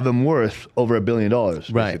shares have him worth over $1 billion,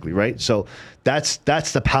 basically, right? So that's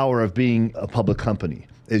the power of being a public company,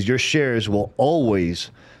 is your shares will always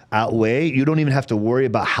outweigh. You don't even have to worry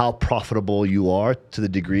about how profitable you are to the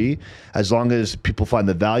degree, as long as people find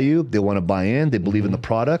the value, they want to buy in, they believe in the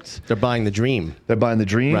product. They're buying the dream. They're buying the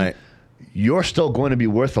dream. Right. You're still going to be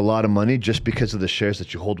worth a lot of money just because of the shares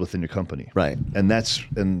that you hold within your company. Right. And that's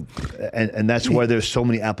where there's so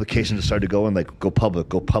many applications that start to go in, like go public,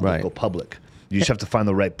 go public, Right. go public. You just have to find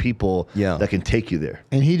the right people that can take you there.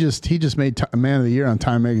 And he just made Man of the Year on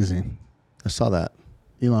Time Magazine. I saw that.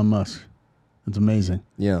 Elon Musk. It's amazing.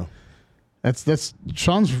 Yeah. That's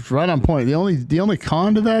Sean's right on point. The only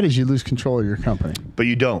con to that is you lose control of your company. But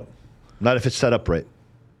you don't. Not if it's set up right.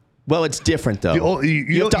 Well, it's different though.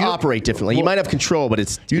 You have to operate differently. You might have control,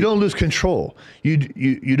 but you don't lose control. You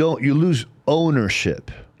lose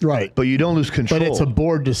ownership. Right. But you don't lose control. But it's a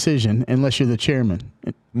board decision unless you're the chairman.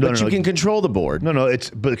 But you can control the board. No,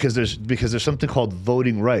 it's because there's something called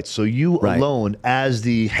voting rights. So you alone, as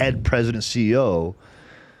the head president CEO,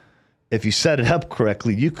 if you set it up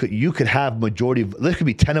correctly, you could have majority. There could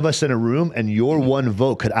be 10 of us in a room, and your one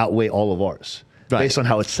vote could outweigh all of ours. Right. Based on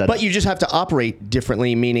how it's set up. But you just have to operate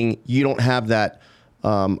differently, meaning you don't have that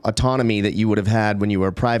autonomy that you would have had when you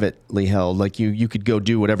were privately held. Like you could go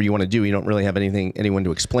do whatever you want to do. You don't really have anyone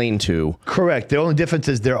to explain to. Correct. The only difference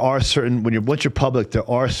is there are certain once you're public, there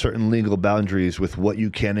are certain legal boundaries with what you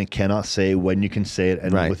can and cannot say, when you can say it,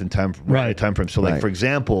 and within time frame. So, like for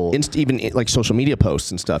example, even like social media posts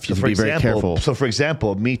and stuff, you have to be very careful. So, for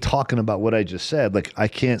example, me talking about what I just said, like I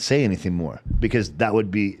can't say anything more because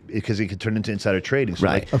it could turn into insider trading.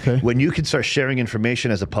 So when you can start sharing information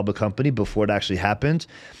as a public company before it actually happens.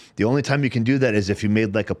 The only time you can do that is if you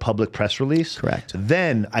made like a public press release. Correct.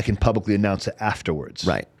 Then I can publicly announce it afterwards.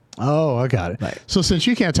 Right. Oh, I got it. Right. So since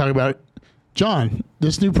you can't talk about it, John,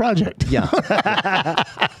 this new project. Yeah.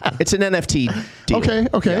 It's an NFT deal. Okay.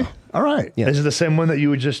 Yeah. All right. Yeah. Is it the same one that you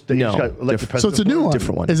would just No, got elected president? So it's a new one.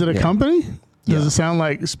 Different one. Is it a company? Yeah. Does it sound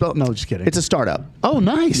like No, just kidding. It's a startup. Oh,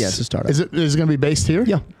 nice. Yeah, it's a startup. Is it going to be based here?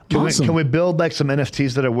 Yeah. Awesome. Can we build like some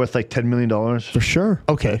NFTs that are worth like $10 million? For sure.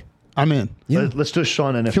 Okay. I'm in. Yeah. Let's do a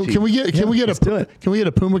Sean NFT. Can we get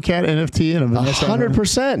a Puma Cat NFT and a Vanessa?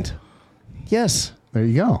 100%. Yes. There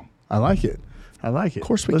you go. I like it. Of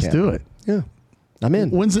course we Let's can. do it. Yeah. I'm in.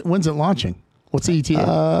 When's it launching? What's the ETA?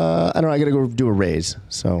 I don't know. I got to go do a raise.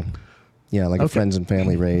 So, yeah, like a friends and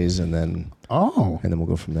family raise, and then we'll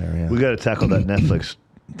go from there. Yeah. We got to tackle that Netflix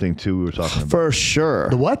thing too. We were talking about for sure.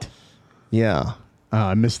 The what? Yeah.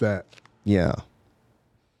 I missed that. Yeah.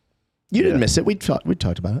 You didn't miss it. We talked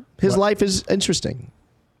about it. His life is interesting.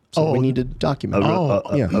 So we need to document it.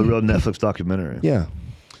 A real Netflix documentary. Yeah.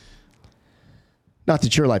 Not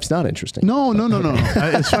that your life's not interesting. No.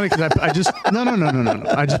 It's funny because I just no.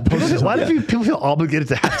 I just posted. Why do people feel obligated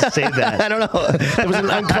to have to say that? I don't know. There was an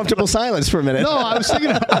uncomfortable silence for a minute. No, I was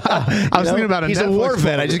thinking. About a He's Netflix a war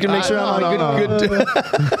vet. I just can make sure I'm good.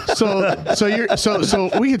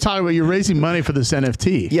 So we can talk about you raising money for this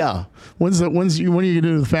NFT. Yeah. When are you going to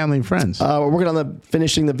do the family and friends? We're working on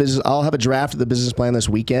finishing the business. I'll have a draft of the business plan this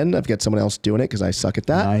weekend. I've got someone else doing it because I suck at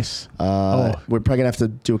that. Nice. We're probably gonna have to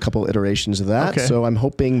do a couple iterations of that. Okay. So I'm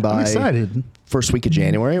hoping by first week of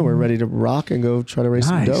January we're ready to rock and go try to raise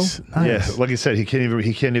some dough. Nice. Yeah, like I said, he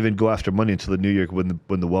can't even go after money until the new year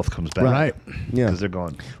when the wealth comes back. Right. Yeah. Because they're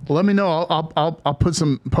gone. Well, let me know. I'll put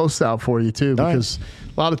some posts out for you too because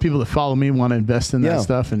a lot of people that follow me want to invest in that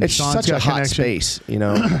stuff. And it's Sean's such a got hot connection. space, you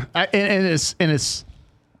know. And it's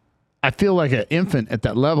I feel like an infant at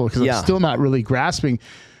that level because I'm still not really grasping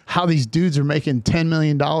how these dudes are making $10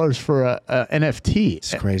 million for a NFT.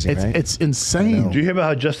 It's crazy, right? It's insane. Do you hear about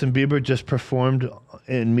how Justin Bieber just performed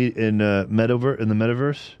in the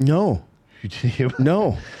metaverse? No. You didn't hear about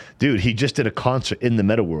No. Dude, he just did a concert in the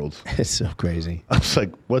meta world. It's so crazy. I was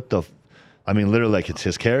like, what the? I mean, literally, like, it's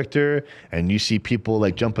his character, and you see people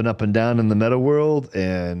like jumping up and down in the meta world,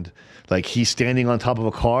 and like he's standing on top of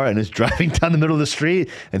a car and is driving down the middle of the street,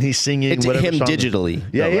 and he's singing. It's whatever him song. digitally.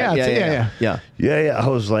 Yeah, though, yeah, right? Yeah. I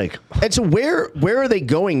was like, And so where are they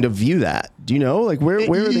going to view that? Do you know? Like where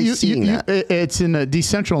are they seeing that? It's in a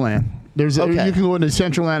Decentraland. You can go into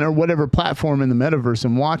Decentraland or whatever platform in the metaverse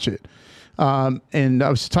and watch it. And I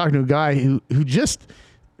was talking to a guy who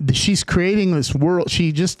she's creating this world.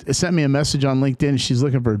 She just sent me a message on LinkedIn. And she's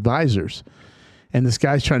looking for advisors, and this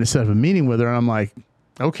guy's trying to set up a meeting with her. And I'm like,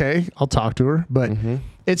 okay, I'll talk to her. But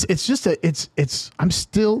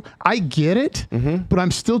I get it, but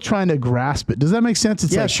I'm still trying to grasp it. Does that make sense?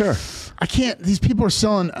 It's Yeah, like, sure. I can't. These people are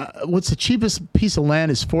selling. What's the cheapest piece of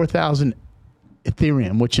land is 4,000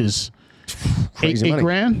 Ethereum, which is Crazy eight money.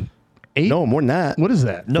 grand. No, more than that. What is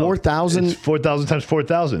that? no, 4,000? It's 4,000 times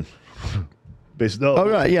 4,000. Basically, Oh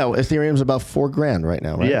right, yeah. Ethereum's about $4,000 right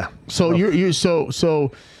now, right? yeah. So you're so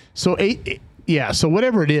eight. Yeah. So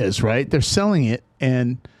whatever it is, right? They're selling it,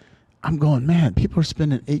 and I'm going, man. People are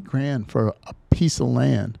spending $8,000 for a piece of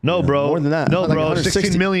land. No, bro. more than that. No, Like bro. 160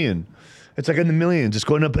 16 million. It's like in the millions. It's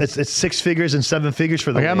going up. It's 6 figures and 7 figures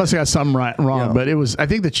for the Okay, I land. must have got something wrong, Yeah. but it was. I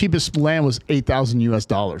think the cheapest land was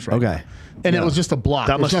 $8,000 right? Okay. And Yeah. it was just a block.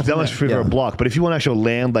 That There's must nothing be there. free for a block. But if you want actual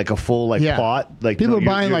land, like a full Yeah. plot, like People are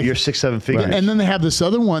buying you're 6-7 figures. And then they have this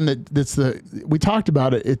other one that's we talked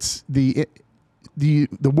about it. It's the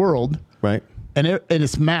world, Right. and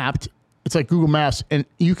it's mapped. It's like Google Maps, and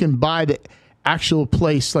you can buy the actual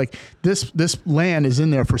place. Like this land is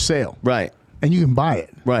in there for sale, Right. and you can buy it.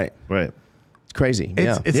 Right. right. It's crazy.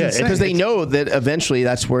 It's Yeah, insane. Because they know that eventually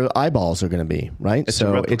that's where eyeballs are going to be, right? It's a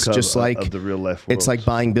so replica it's just like of the real life It's world. like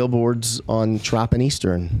buying billboards on Trop and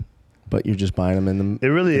Eastern, but you're just buying them in the. It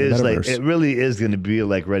really in the is like metaverse. it really is going to be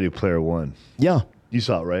like Ready Player One. Yeah. You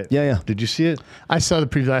saw it, right? Yeah, yeah. Did you see it? I saw the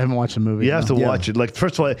preview. I haven't watched the movie. You have to Yeah. watch it. Like,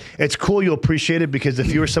 first of all, it's cool. You'll appreciate it because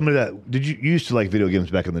if you were somebody that you used to like video games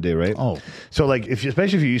back in the day, right? Oh. So like,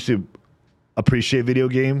 especially if you used to appreciate video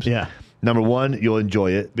games, Yeah. Number one, you'll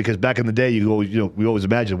enjoy it because back in the day, we always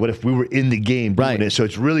imagine what if we were in the game doing Right. it. So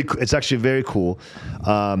it's actually very cool.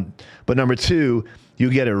 But number two, you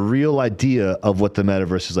get a real idea of what the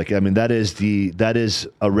metaverse is like. I mean, that is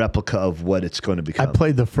a replica of what it's going to I become.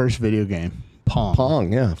 played the first video game, Pong.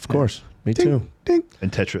 Pong, yeah, of course. Me too. Ding.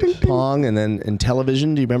 And Tetris. Pong, and then in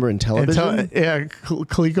television. Do you remember in television?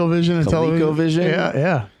 ColecoVision and television. ColecoVision.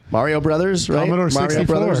 Yeah. Mario Brothers, right? Commodore Mario 64.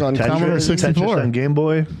 Brothers on Commodore Tetris, 64. Tetris on Game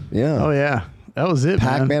Boy. Yeah. Oh yeah, that was it.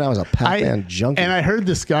 Pac-Man. Man. I was a Pac-Man junkie. And I heard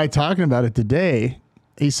this guy talking about it today.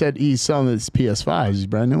 He said he's selling his PS5s, these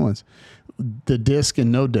brand new ones, the disc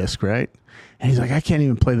and no disc, right? And he's like, I can't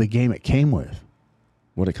even play the game it came with.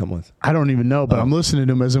 What'd it come with? I don't even know, but I'm listening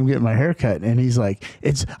to him as I'm getting my hair cut, and he's like,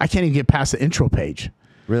 I can't even get past the intro page.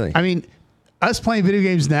 Really? I mean, us playing video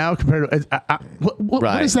games now compared to what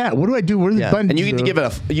Right. is that? What do I do? What are the Yeah. buttons? And you can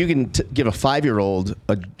do? give a 5-year-old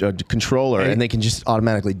a controller, and they can just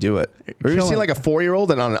automatically do it. Or you see Killing. like a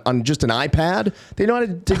 4-year-old and on just an iPad, they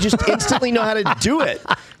just instantly know how to do it.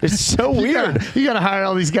 It's so weird. You got to hire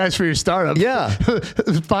all these guys for your startup. Yeah.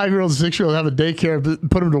 5-year-old, 6-year-old have a daycare,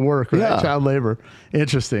 put them to work, right? Yeah. Child labor.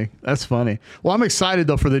 Interesting. That's funny. Well, I'm excited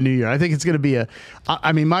though for the new year. I think it's going to be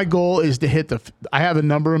I mean, my goal is to hit I have a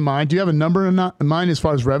number in mind. Do you have a number in mind as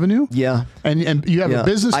far as revenue? Yeah. And you have a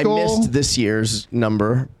business goal? I missed this year's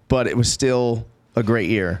number, but it was still a great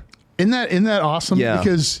year. Isn't that awesome? Yeah.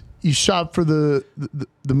 Because you shot for the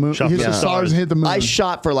moon. Shot You hit for the the stars and hit the moon. I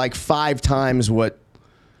shot for like 5 times what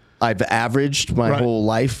I've averaged my Right. whole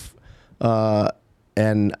life.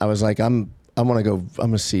 And I was like, I'm going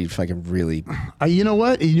to see if I can really You know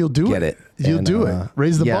what? You'll do get it. it. You'll And, do it.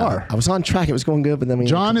 Raise the yeah, bar. I was on track. It was going good, but then we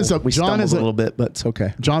John stumbled is a a- little bit, but it's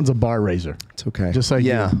okay. John's a bar raiser. It's okay. Just like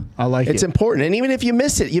yeah, you. I like it's it. important. And even if you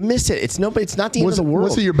miss it, you miss it. It's not the end of the world.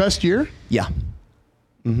 Was it your best year? Yeah.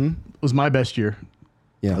 It was my best year.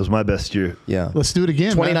 Yeah. That was my best year. Yeah. Let's do it again.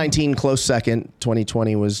 man. 2019 close second.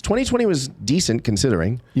 2020 was decent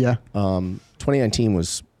considering. Yeah. 2019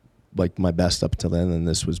 was like my best up till then, and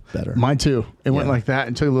this was better. Mine too. It went Yeah. like that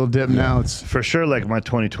and took a little dip. Now it's For sure, like my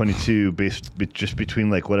 2022, just between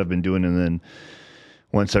like what I've been doing and then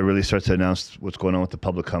once I really start to announce what's going on with the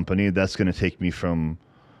public company, that's going to take me from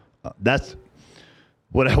that's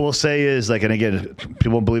what I will say is like, and again,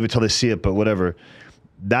 people won't believe it till they see it, but whatever.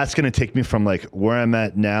 That's going to take me from like where I'm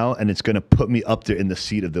at now, and it's going to put me up there in the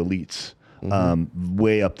seat of the elites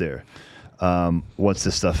way up there. Once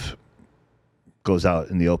this stuff goes out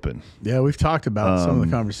in the open. Yeah, we've talked about some of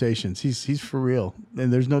the conversations. He's for real,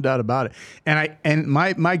 and there's no doubt about it. And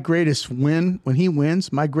my greatest win when he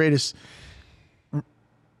wins, my greatest.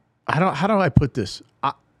 How do I put this?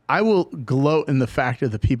 I will gloat in the fact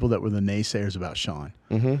of the people that were the naysayers about Sean.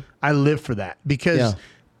 I live for that because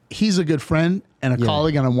he's a good friend and a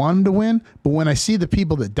colleague, and I want him to win. But when I see the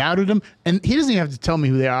people that doubted him, and he doesn't even have to tell me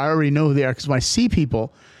who they are. I already know who they are because when I see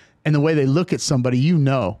people and the way they look at somebody,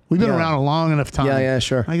 we've been around a long enough time. Yeah,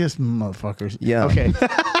 sure. I guess motherfuckers. Yeah. Okay.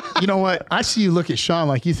 You know what? I see you look at Sean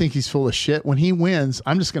like you think he's full of shit. When he wins,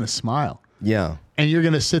 I'm just going to smile. Yeah. And you're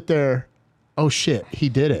going to sit there, oh shit, he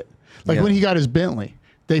did it. Like when he got his Bentley,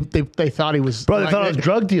 they thought he was. Bro, they thought I was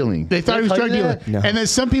drug dealing. They thought he was drug dealing. No. And then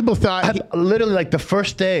some people thought. Literally, like the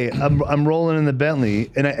first day, I'm rolling in the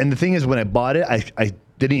Bentley. And the thing is, when I bought it, I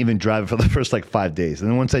didn't even drive it for the first like 5 days.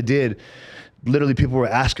 And then once I did, literally people were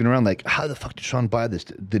asking around like, how the fuck did Sean buy this?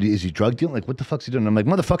 Is he drug dealing? Like, what the fuck's he doing? I'm like,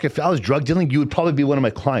 motherfucker, if I was drug dealing, you would probably be one of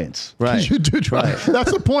my clients. Right. You do try.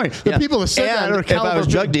 That's the point. The people that said that are if I was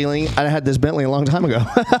drug dealing, I'd have had this Bentley a long time ago.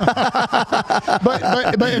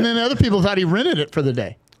 but and then other people thought he rented it for the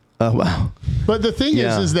day. Oh, wow. But the thing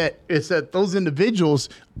is that those individuals,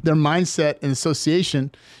 their mindset and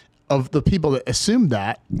association of the people that assume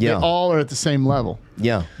that, they all are at the same level.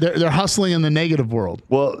 Yeah. They're hustling in the negative world.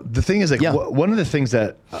 Well, the thing is, like, one of the things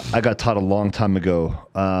that I got taught a long time ago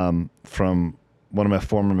from one of my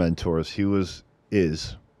former mentors, he's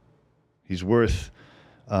worth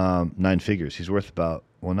 9 figures. He's worth about,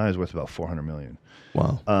 now he's worth about 400 million.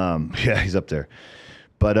 Wow. Yeah, he's up there.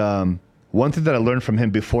 But one thing that I learned from him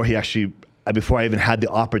before I even had the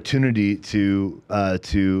opportunity to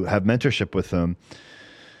have mentorship with him,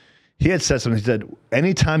 he had said something. He said,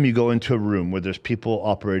 anytime you go into a room where there's people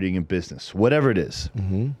operating in business, whatever it is,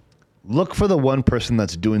 look for the one person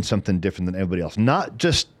that's doing something different than everybody else. Not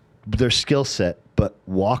just their skill set, but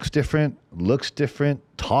walks different, looks different,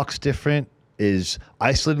 talks different, is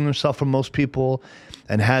isolating themselves from most people,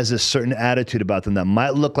 and has this certain attitude about them that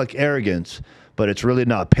might look like arrogance, but it's really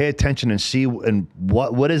not. Pay attention and see and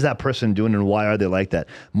what is that person doing and why are they like that?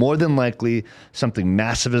 More than likely, something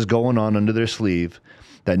massive is going on under their sleeve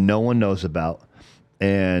that no one knows about,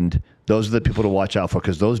 and those are the people to watch out for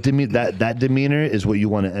because that demeanor is what you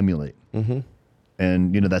want to emulate. And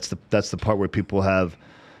that's the part where people have,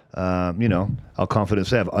 I'll confidently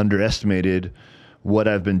say, I've underestimated what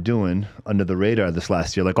I've been doing under the radar this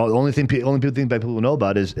last year. Like the only thing people think that people know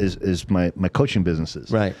about is my coaching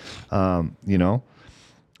businesses, right? And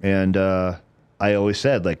I always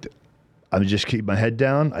said, like, I'm just keep my head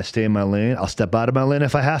down. I stay in my lane. I'll step out of my lane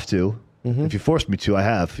if I have to. If you force me to, I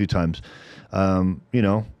have a few times, and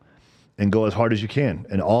go as hard as you can.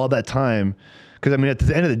 And all that time, because at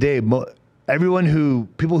the end of the day,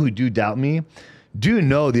 people who do doubt me do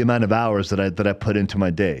know the amount of hours that I put into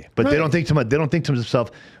my day, but they don't think to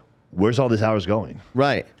themselves, where's all these hours going?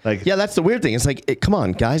 Right. Like, yeah, that's the weird thing. It's like, come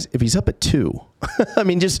on, guys. If he's up at 2, I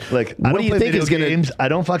mean, just like, what do you think is going to? I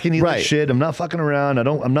don't fucking eat that shit. I'm not fucking around.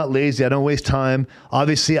 I'm not lazy. I don't waste time.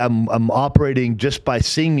 Obviously, I'm operating just by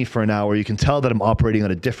seeing me for an hour. You can tell that I'm operating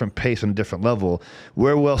at a different pace on a different level.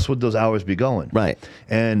 Where else would those hours be going? Right.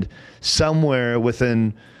 And somewhere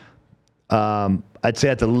within, I'd say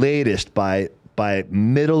at the latest by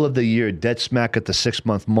middle of the year, dead smack at the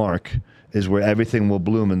 6-month mark, is where everything will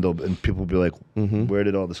bloom and people will be like, where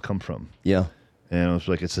did all this come from? Yeah. And I was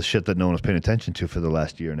like, it's the shit that no one was paying attention to for the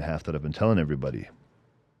last year and a half that I've been telling everybody.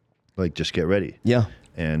 Like, just get ready. Yeah.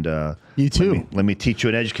 And you too. Let me teach you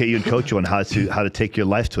and educate you and coach you on how to take your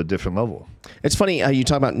life to a different level. It's funny how you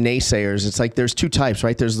talk about naysayers. It's like there's 2 types,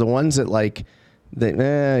 right? There's the ones that like,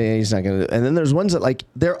 he's not going to. And then there's ones that like,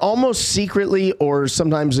 they're almost secretly or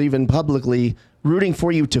sometimes even publicly rooting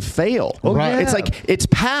for you to fail. Oh, right. It's like, it's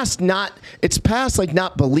past like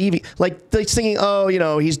not believing, like they're thinking,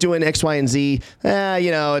 he's doing X, Y, and Z.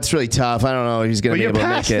 It's really tough. I don't know if he's going to be able to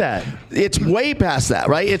make it. That. It's way past that,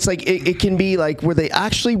 right? It's like, it can be like where they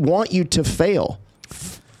actually want you to fail.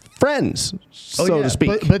 Friends, so to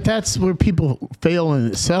speak. But that's where people fail in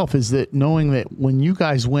itself, is that knowing that when you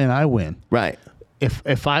guys win, I win. Right.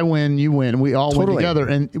 If I win, you win. We all win together,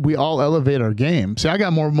 and we all elevate our game. See, I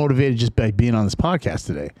got more motivated just by being on this podcast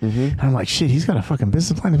today. And I'm like, shit, he's got a fucking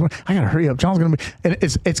business plan. I got to hurry up. John's going to be... And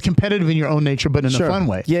it's competitive in your own nature, but in a fun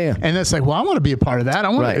way. Yeah. And it's like, well, I want to be a part of that. I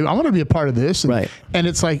want to be a part of this. And, and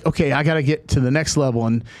it's like, okay, I got to get to the next level.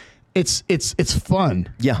 And it's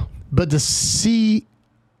fun. Yeah. But to see...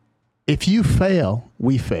 If you fail,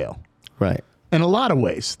 we fail. Right. in a lot of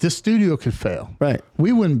ways. This studio could fail. Right.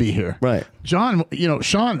 We wouldn't be here. Right. John,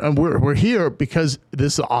 Sean, we're here because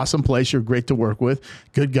this is an awesome place. You're great to work with.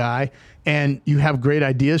 Good guy. And you have great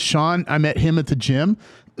ideas. Sean, I met him at the gym.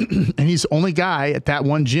 And he's the only guy at that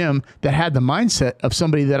one gym that had the mindset of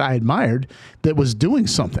somebody that I admired that was doing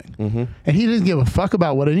something. Mm-hmm. And he didn't give a fuck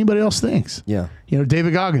about what anybody else thinks. Yeah.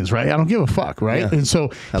 David Goggins, right? I don't give a fuck, right? Yeah. And so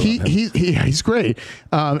he's great.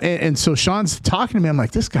 And so Sean's talking to me. I'm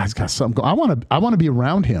like, this guy's got something. I want to be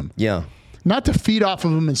around him. Yeah. Not to feed off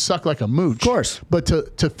of him and suck like a mooch. Of course. But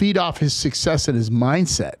to feed off his success and his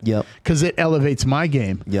mindset. Yep. Because it elevates my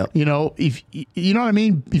game. Yep. If you know what I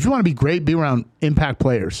mean? If you want to be great, be around impact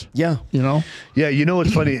players. Yeah. Yeah,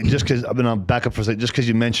 what's funny? Just because I'll back up for a second. Just because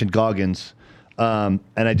you mentioned Goggins, and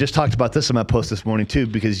I just talked about this in my post this morning too.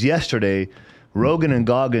 Because yesterday, Rogan and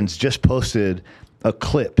Goggins just posted a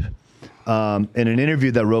clip in an interview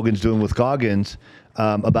that Rogan's doing with Goggins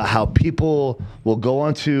about how people will go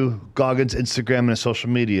onto Goggins' Instagram and his social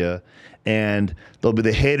media, and there'll be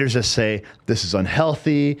the haters that say this is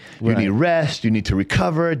unhealthy. You need rest. You need to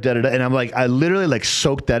recover. Da da da. And I'm like, I literally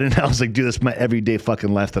soaked that in. I was like, dude, that's my everyday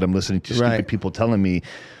fucking life that I'm listening to stupid people telling me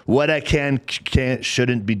what I can't,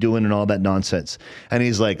 shouldn't be doing, and all that nonsense. And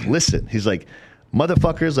he's like, listen. He's like,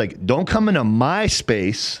 motherfuckers, don't come into my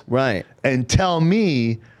space, and tell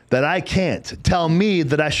me that I can't. Tell me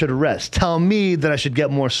that I should rest. Tell me that I should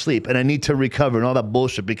get more sleep and I need to recover and all that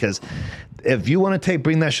bullshit. Because if you want to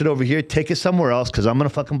bring that shit over here, take it somewhere else, because I'm gonna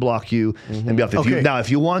fucking block you and be off. Now, if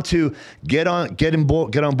you want to get on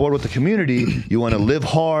board with the community, you want to live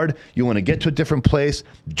hard, you want to get to a different place,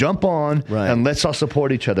 jump on and let's all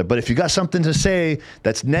support each other. But if you got something to say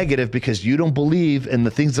that's negative because you don't believe in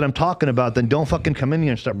the things that I'm talking about, then don't fucking come in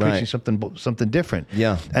here and start preaching something different.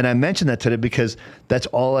 Yeah. And I mentioned that today because that's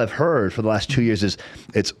all I've heard for the last 2 years is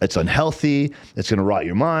it's unhealthy. It's going to rot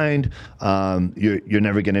your mind. You're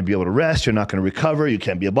never going to be able to rest. You're not going to recover. You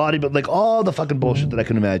can't be a body, but all the fucking bullshit that I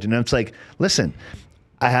can imagine. And it's like, listen,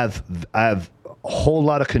 I have a whole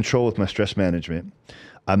lot of control with my stress management.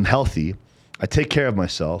 I'm healthy. I take care of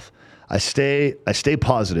myself. I stay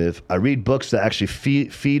positive. I read books that actually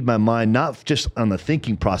feed my mind, not just on the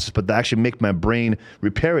thinking process, but that actually make my brain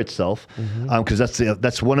repair itself. Because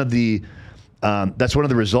that's one of the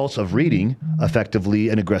results of reading effectively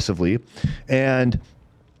and aggressively. And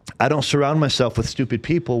I don't surround myself with stupid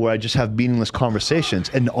people where I just have meaningless conversations.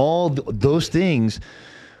 And all those things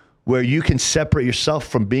where you can separate yourself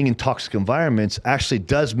from being in toxic environments actually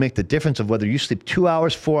does make the difference of whether you sleep 2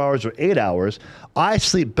 hours, 4 hours, or 8 hours. I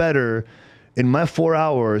sleep better in my 4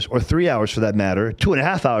 hours, or 3 hours for that matter,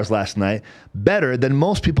 2.5 hours last night, better than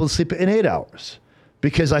most people sleep in 8 hours.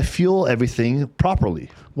 Because I fuel everything properly.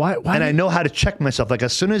 Why? And I know how to check myself.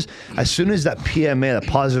 As soon as that PMA, that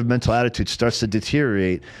positive mental attitude, starts to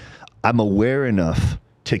deteriorate, I'm aware enough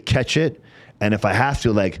to catch it. And if I have to,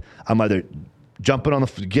 I'm either getting on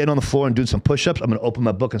the floor and doing some push-ups. I'm going to open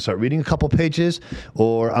my book and start reading a couple pages,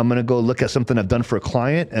 or I'm going to go look at something I've done for a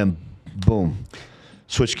client, and boom,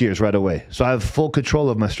 switch gears right away. So I have full control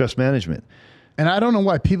of my stress management. And I don't know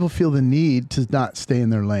why people feel the need to not stay in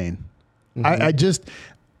their lane.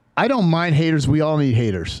 I don't mind haters. We all need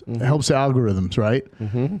haters. It helps the algorithms, right?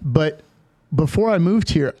 But before I moved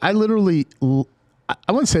here, I literally,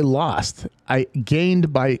 I wouldn't say lost. I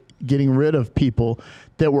gained by getting rid of people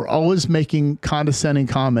that were always making condescending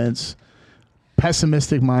comments,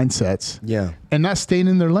 pessimistic mindsets, and not staying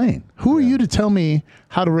in their lane. Who are you to tell me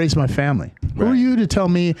how to raise my family? Who are you to tell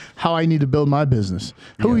me how I need to build my business?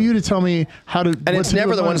 Who are you to tell me how to? And it's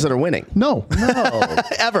never the ones that are winning. No,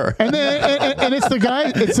 ever. And it's the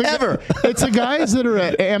guy. It's the guys that are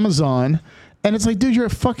at Amazon. And it's like, dude, you're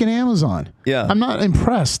at fucking Amazon. Yeah. I'm not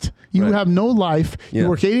impressed. You have no life. You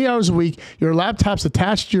work 80 hours a week. Your laptop's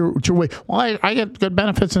attached to your way. Well, I get good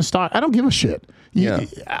benefits in stock. I don't give a shit.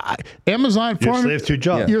 Amazon. You're a slave to your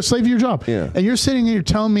job. You're a slave to your job. Yeah. And you're sitting here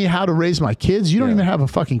telling me how to raise my kids. You don't even have a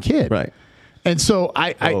fucking kid. Right. And so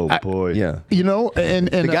boy. Yeah. You know, and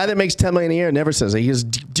the guy that makes $10 million a year never says, he goes,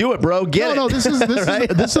 do it, bro. Get it. No, this is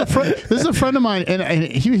a friend of mine, and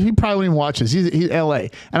he probably wouldn't even watch this. He's LA,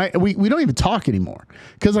 and we don't even talk anymore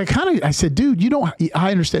because I said, dude,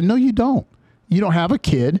 I understand. No, you don't. You don't have a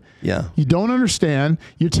kid. Yeah. You don't understand.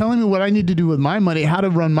 You're telling me what I need to do with my money, how to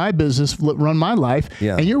run my business, run my life.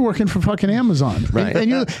 Yeah. And you're working for fucking Amazon. Right.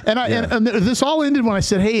 And this all ended when I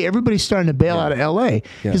said, hey, everybody's starting to bail out of LA.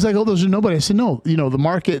 Yeah. He's like, oh, those are nobody. I said, no, the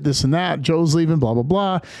market, this and that, Joe's leaving, blah, blah,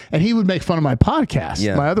 blah. And he would make fun of my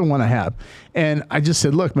podcast, my other one I have. And I just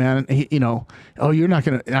said, look, man, oh, you're not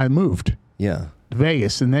going to, I moved. Yeah.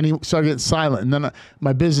 Vegas, and then he started getting silent, and then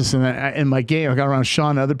my business and my game, I got around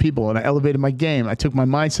Sean and other people, and I elevated my game. I took my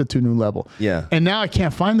mindset to a new level. Yeah. And now I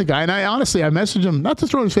can't find the guy, and I messaged him, not to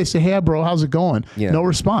throw in his face, say, hey, bro, how's it going? Yeah. No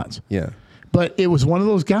response. Yeah. But it was one of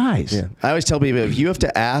those guys. Yeah. I always tell people, if you have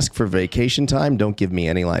to ask for vacation time, don't give me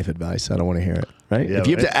any life advice. I don't want to hear it. Right? Yeah, if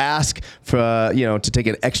you have to ask for, to take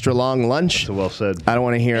an extra long lunch, So well said. I don't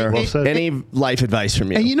want to hear Well said. any life advice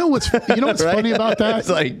from you. And you know what's Right? funny about that? It's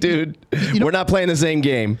like, dude, we're not playing the same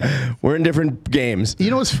game. We're in different games. You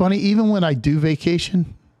know what's funny? Even when I do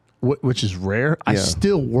vacation, which is rare, I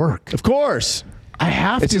still work. Of course. I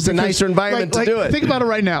have It's to. just a nicer environment to do it. Think about it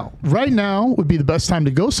right now. Right now would be the best time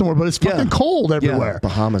to go somewhere, but it's fucking cold everywhere. Yeah.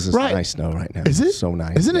 Bahamas is Right. nice snow right now. Is it? So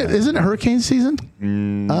nice. Isn't it? Isn't it hurricane season?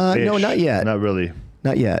 No, Ish. not yet. Not really.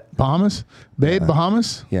 Not yet. Bahamas? Babe,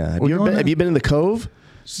 Bahamas? Yeah. We're going Have there? you been in the Cove?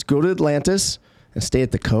 Just go to Atlantis and stay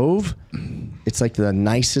at the Cove. It's like the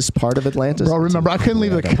nicest part of Atlantis. Bro, remember, I couldn't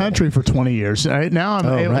leave the country for 20 years. Right? Now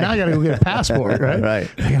now I got to go get a passport, right? Right.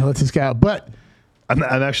 I got to let this guy out. But I'm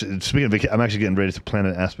actually speaking of I'm actually getting ready to plan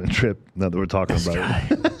an Aspen trip now that we're talking about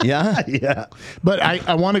it. Yeah. Yeah. But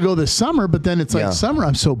I want to go this summer, but then it's like Yeah. summer,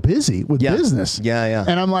 I'm so busy with Yeah. business. Yeah, yeah.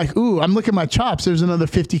 And I'm like, ooh, I'm looking at my chops. There's another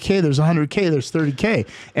 50K, there's 100K, there's 30K.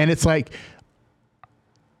 And it's like,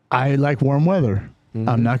 I like warm weather. Mm-hmm.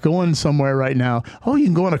 I'm not going somewhere right now. Oh, you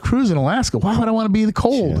can go on a cruise in Alaska. Why would I want to be in the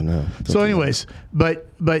cold? Yeah, no, So anyways, but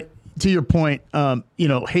to your point,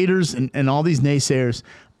 haters and all these naysayers,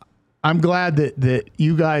 I'm glad that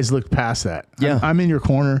you guys looked past that. Yeah. I'm in your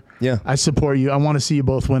corner. Yeah. I support you. I want to see you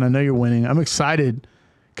both win. I know you're winning. I'm excited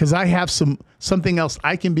because I have something else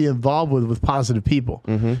I can be involved with positive people.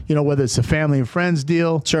 Whether it's a family and friends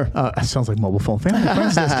deal. Sure. It sounds like mobile phone. Family and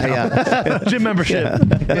friends discount. Yeah. Gym membership.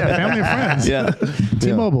 Yeah, family and friends. Yeah.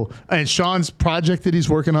 T-Mobile. And Sean's project that he's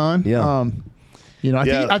working on. Yeah.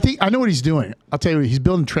 I think I know what he's doing. I'll tell you, he's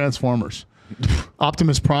building transformers.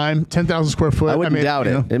 Optimus Prime, 10,000 square foot. I wouldn't doubt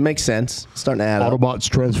it. It makes sense. Starting to add up. Autobots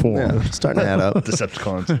transform. Yeah. Starting to add up.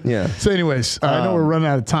 Decepticons. Yeah. So, anyways, I know we're running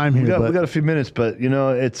out of time here. We got a few minutes, but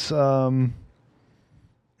it's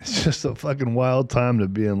just a fucking wild time to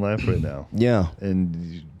be in life right now. Yeah.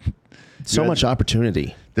 And So much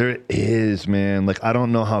opportunity. there is, man. Like, I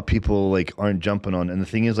don't know how people aren't jumping on. And the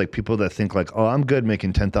thing is, people that think oh, I'm good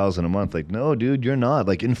making $10,000 a month. Like, no, dude, you're not.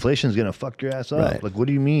 Like, inflation's gonna fuck your ass up. Right. Like, what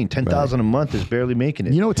do you mean? $10,000 a month is barely making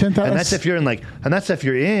it. You know what 10,000? And that's if you're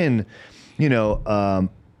in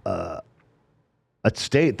a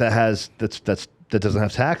state that has that doesn't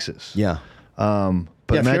have taxes. Yeah.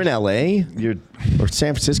 But If you're in LA or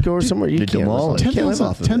San Francisco or somewhere, you You're can't demolished. live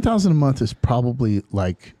off of it. 10,000 a month is probably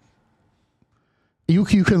like you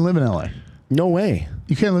couldn't live in LA. No way.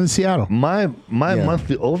 You can't live in Seattle. My Yeah.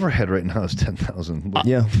 monthly overhead right now is 10,000.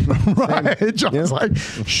 Yeah. Right. John's Yeah. like,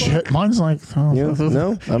 shit, mine's like, Yeah.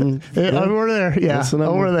 No, I'm over there. Yeah. That's the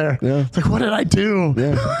number. Over there. Yeah. It's like, what did I do?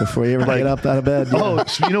 Yeah. Before you ever get up out of bed. Yeah. Oh,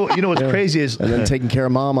 so you know what's crazy is And then taking care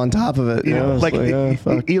of mom on top of it.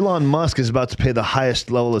 Fuck. Elon Musk is about to pay the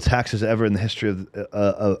highest level of taxes ever in the history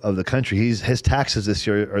of the country. His taxes this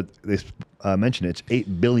year are they mentioned it's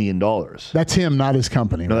 $8 billion. That's him, not his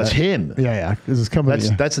company. No, that's him. Yeah. Because his company.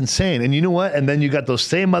 That's insane. And you know what? And then you got those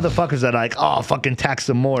same motherfuckers that are like, oh, fucking tax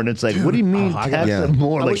them more. And it's like, what do you mean tax them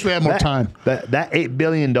more? I wish we had more time. That $8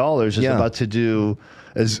 billion is about to do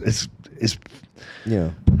is Yeah.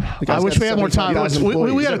 I wish we had more time.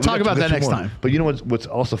 We got to talk about that next time. But you know what's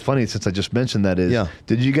also funny, since I just mentioned that, is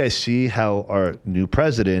did you guys see how our new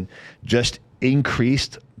president just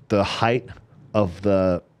increased the height of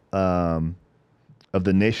the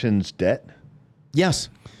nation's debt? Yes.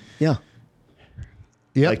 Yeah.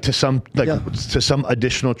 Yeah. Like to some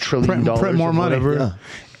additional $1 trillion Print more money. whatever. Yeah.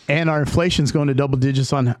 And our inflation's going to double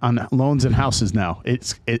digits on loans and houses now.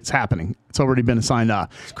 It's happening. It's already been signed off.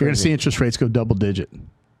 You're going to see interest rates go double digit.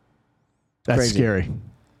 That's Crazy. scary.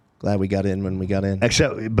 Glad we got in when we got in.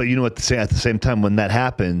 But you know what? At the same time, when that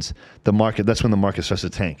happes, that's when the market starts to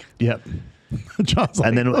tank. Yep. John's like,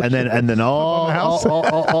 And then all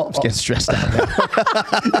Just getting stressed out.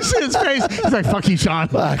 you see his face. He's like, "Fuck you, Sean.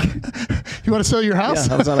 Fuck. You want to sell your house?"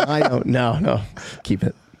 Yeah, I was on a high note. No. Keep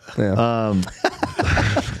it. Yeah.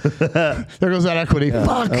 There goes that equity. I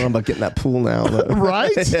Fuck. don't know about getting that pool now. But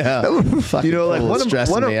Right? yeah. Fucking pool is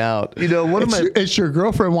stressing me out. It's your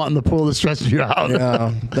girlfriend wanting the pool that stresses you out.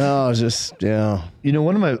 Yeah. No, just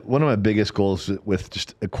one of my biggest goals with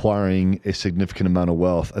just acquiring a significant amount of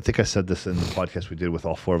wealth, I think I said this in the podcast we did with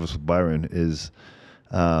all four of us with Byron, is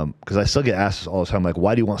because I still get asked all the time, like,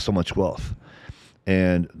 why do you want so much wealth?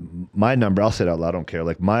 And my number, I'll say it out loud, I don't care.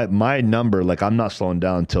 Like my number, like I'm not slowing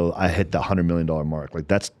down until I hit the $100 million mark. Like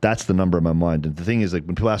that's the number in my mind. And the thing is, like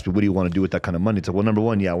when people ask me, what do you want to do with that kind of money? It's like, well, number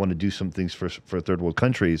one, I want to do some things for third world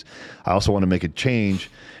countries. I also want to make a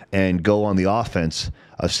change and go on the offense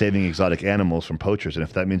of saving exotic animals from poachers. And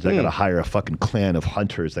if that means I got to hire a fucking clan of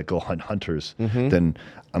hunters that go hunt hunters, then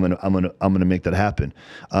I'm gonna make that happen.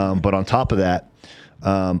 But on top of that,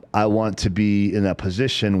 I want to be in that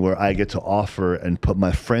position where I get to offer and put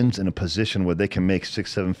my friends in a position where they can make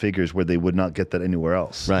 6-7 figures where they would not get that anywhere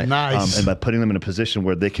else. Right. Nice. And by putting them in a position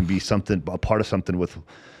where they can be a part of something with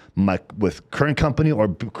current company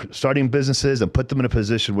or starting businesses, and put them in a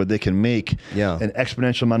position where they can make an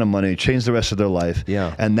exponential amount of money, change the rest of their life.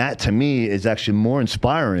 Yeah. And that to me is actually more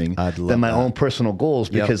inspiring than my own personal goals,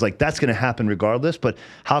 because like that's going to happen regardless. But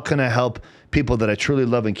how can I help people that I truly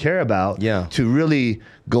love and care about to really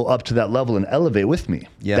go up to that level and elevate with me?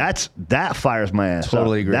 That fires my ass.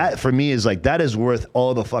 Totally agree. That for me is like, that is worth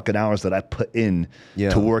all the fucking hours that I put in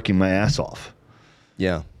to working my ass off.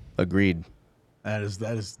 Yeah. Agreed.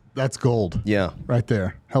 That's gold. Yeah. Right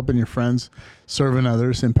there. Helping your friends, serving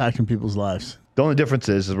others, impacting people's lives. The only difference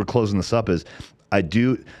is, as we're closing this up, is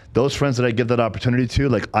those friends that I give that opportunity to,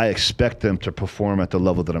 like I expect them to perform at the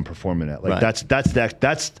level that I'm performing at. Like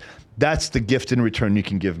that's the gift in return you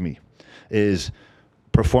can give me, is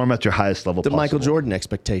perform at your highest level possible. Michael Jordan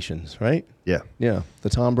expectations, right? Yeah. Yeah. The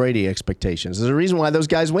Tom Brady expectations. There's a reason why those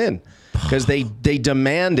guys win, because they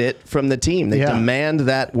demand it from the team. They demand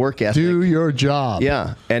that work ethic. Do your job.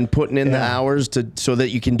 Yeah. And putting in the hours so that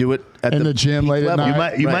you can do it at in the gym late at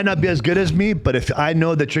night. You might not be as good as me, but if I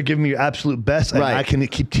know that you're giving me your absolute best, and I can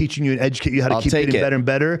keep teaching you and educate you how to keep getting better and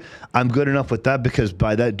better, I'm good enough with that, because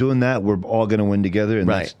by doing that, we're all going to win together, and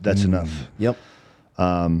that's enough. Yep.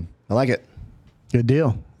 I like it. Good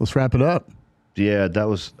deal. Let's wrap it up. Yeah, that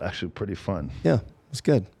was actually pretty fun. Yeah, it's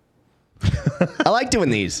good. I like doing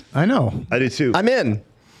these. I know. I do too. I'm in.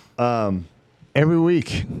 Every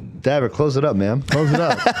week. Dabber, close it up, man. Close it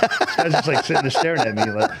up. This guy's just like sitting there staring at me.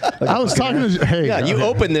 Like I was talking to hey. Yeah, you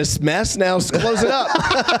open this mess, now close it up.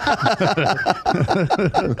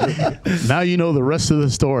 Now you know the rest of the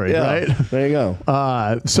story, right? There you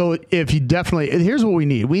go. So if you here's what we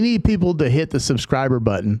need. We need people to hit the subscriber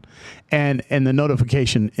button and the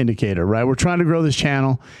notification indicator, right? We're trying to grow this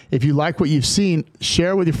channel. If you like what you've seen,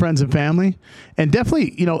 share with your friends and family, and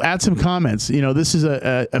definitely, add some comments. This is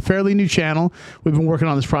a fairly new channel. We've been working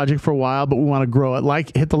on this project for a while, but we want to grow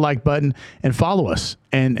it. Hit the like button and follow us,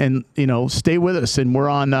 and stay with us. And we're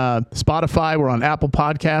on Spotify. We're on Apple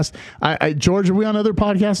Podcasts. George, are we on other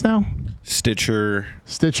podcasts now? Stitcher.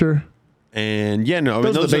 And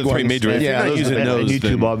those are the three major. If you're not using those, YouTube,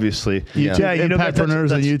 then obviously.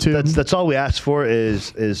 Impactpreneurs on YouTube. That's all we ask for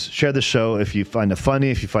is share the show if you find it funny,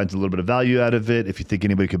 if you find a little bit of value out of it, if you think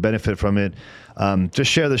anybody could benefit from it.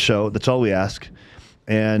 Just share the show. That's all we ask.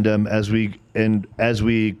 And as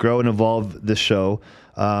we grow and evolve this show,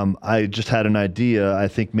 I just had an idea. I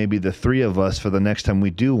think maybe the three of us, for the next time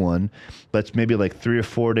we do one, let's maybe like 3 or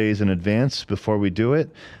 4 days in advance before we do it.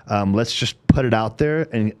 Let's just put it out there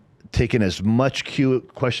and take in as much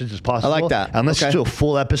questions as possible. I like that. And let's just do a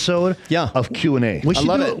full episode of Q&A. We should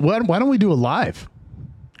love it. Why don't we do it live?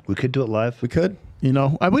 We could do it live. We could. We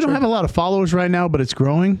don't have a lot of followers right now, but it's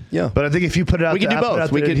growing. Yeah. But I think if you put it out we there, can do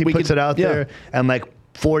both. He puts it out there, and like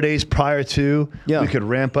 4 days prior to, we could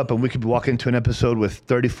ramp up and we could walk into an episode with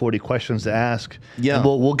 30, 40 questions to ask. Yeah. And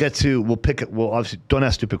we'll pick it. We'll obviously, don't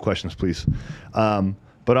ask stupid questions, please.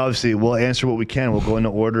 But obviously we'll answer what we can. We'll go in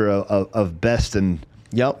the order of best and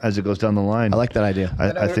as it goes down the line. I like that idea.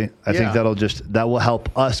 I think that will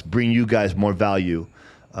help us bring you guys more value,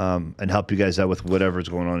 and help you guys out with whatever's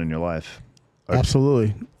going on in your life.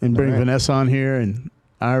 Absolutely. And bring Vanessa on here and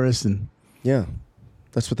Iris and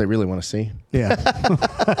that's what they really want to see. Yeah.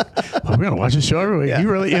 We're going to watch the show every week.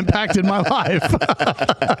 You really impacted my life.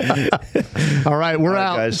 All right, we're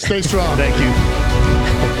out. Guys. Stay strong. Thank you.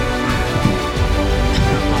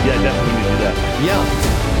 Yeah, definitely need to do that. Yeah.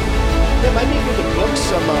 Might need to book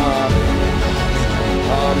some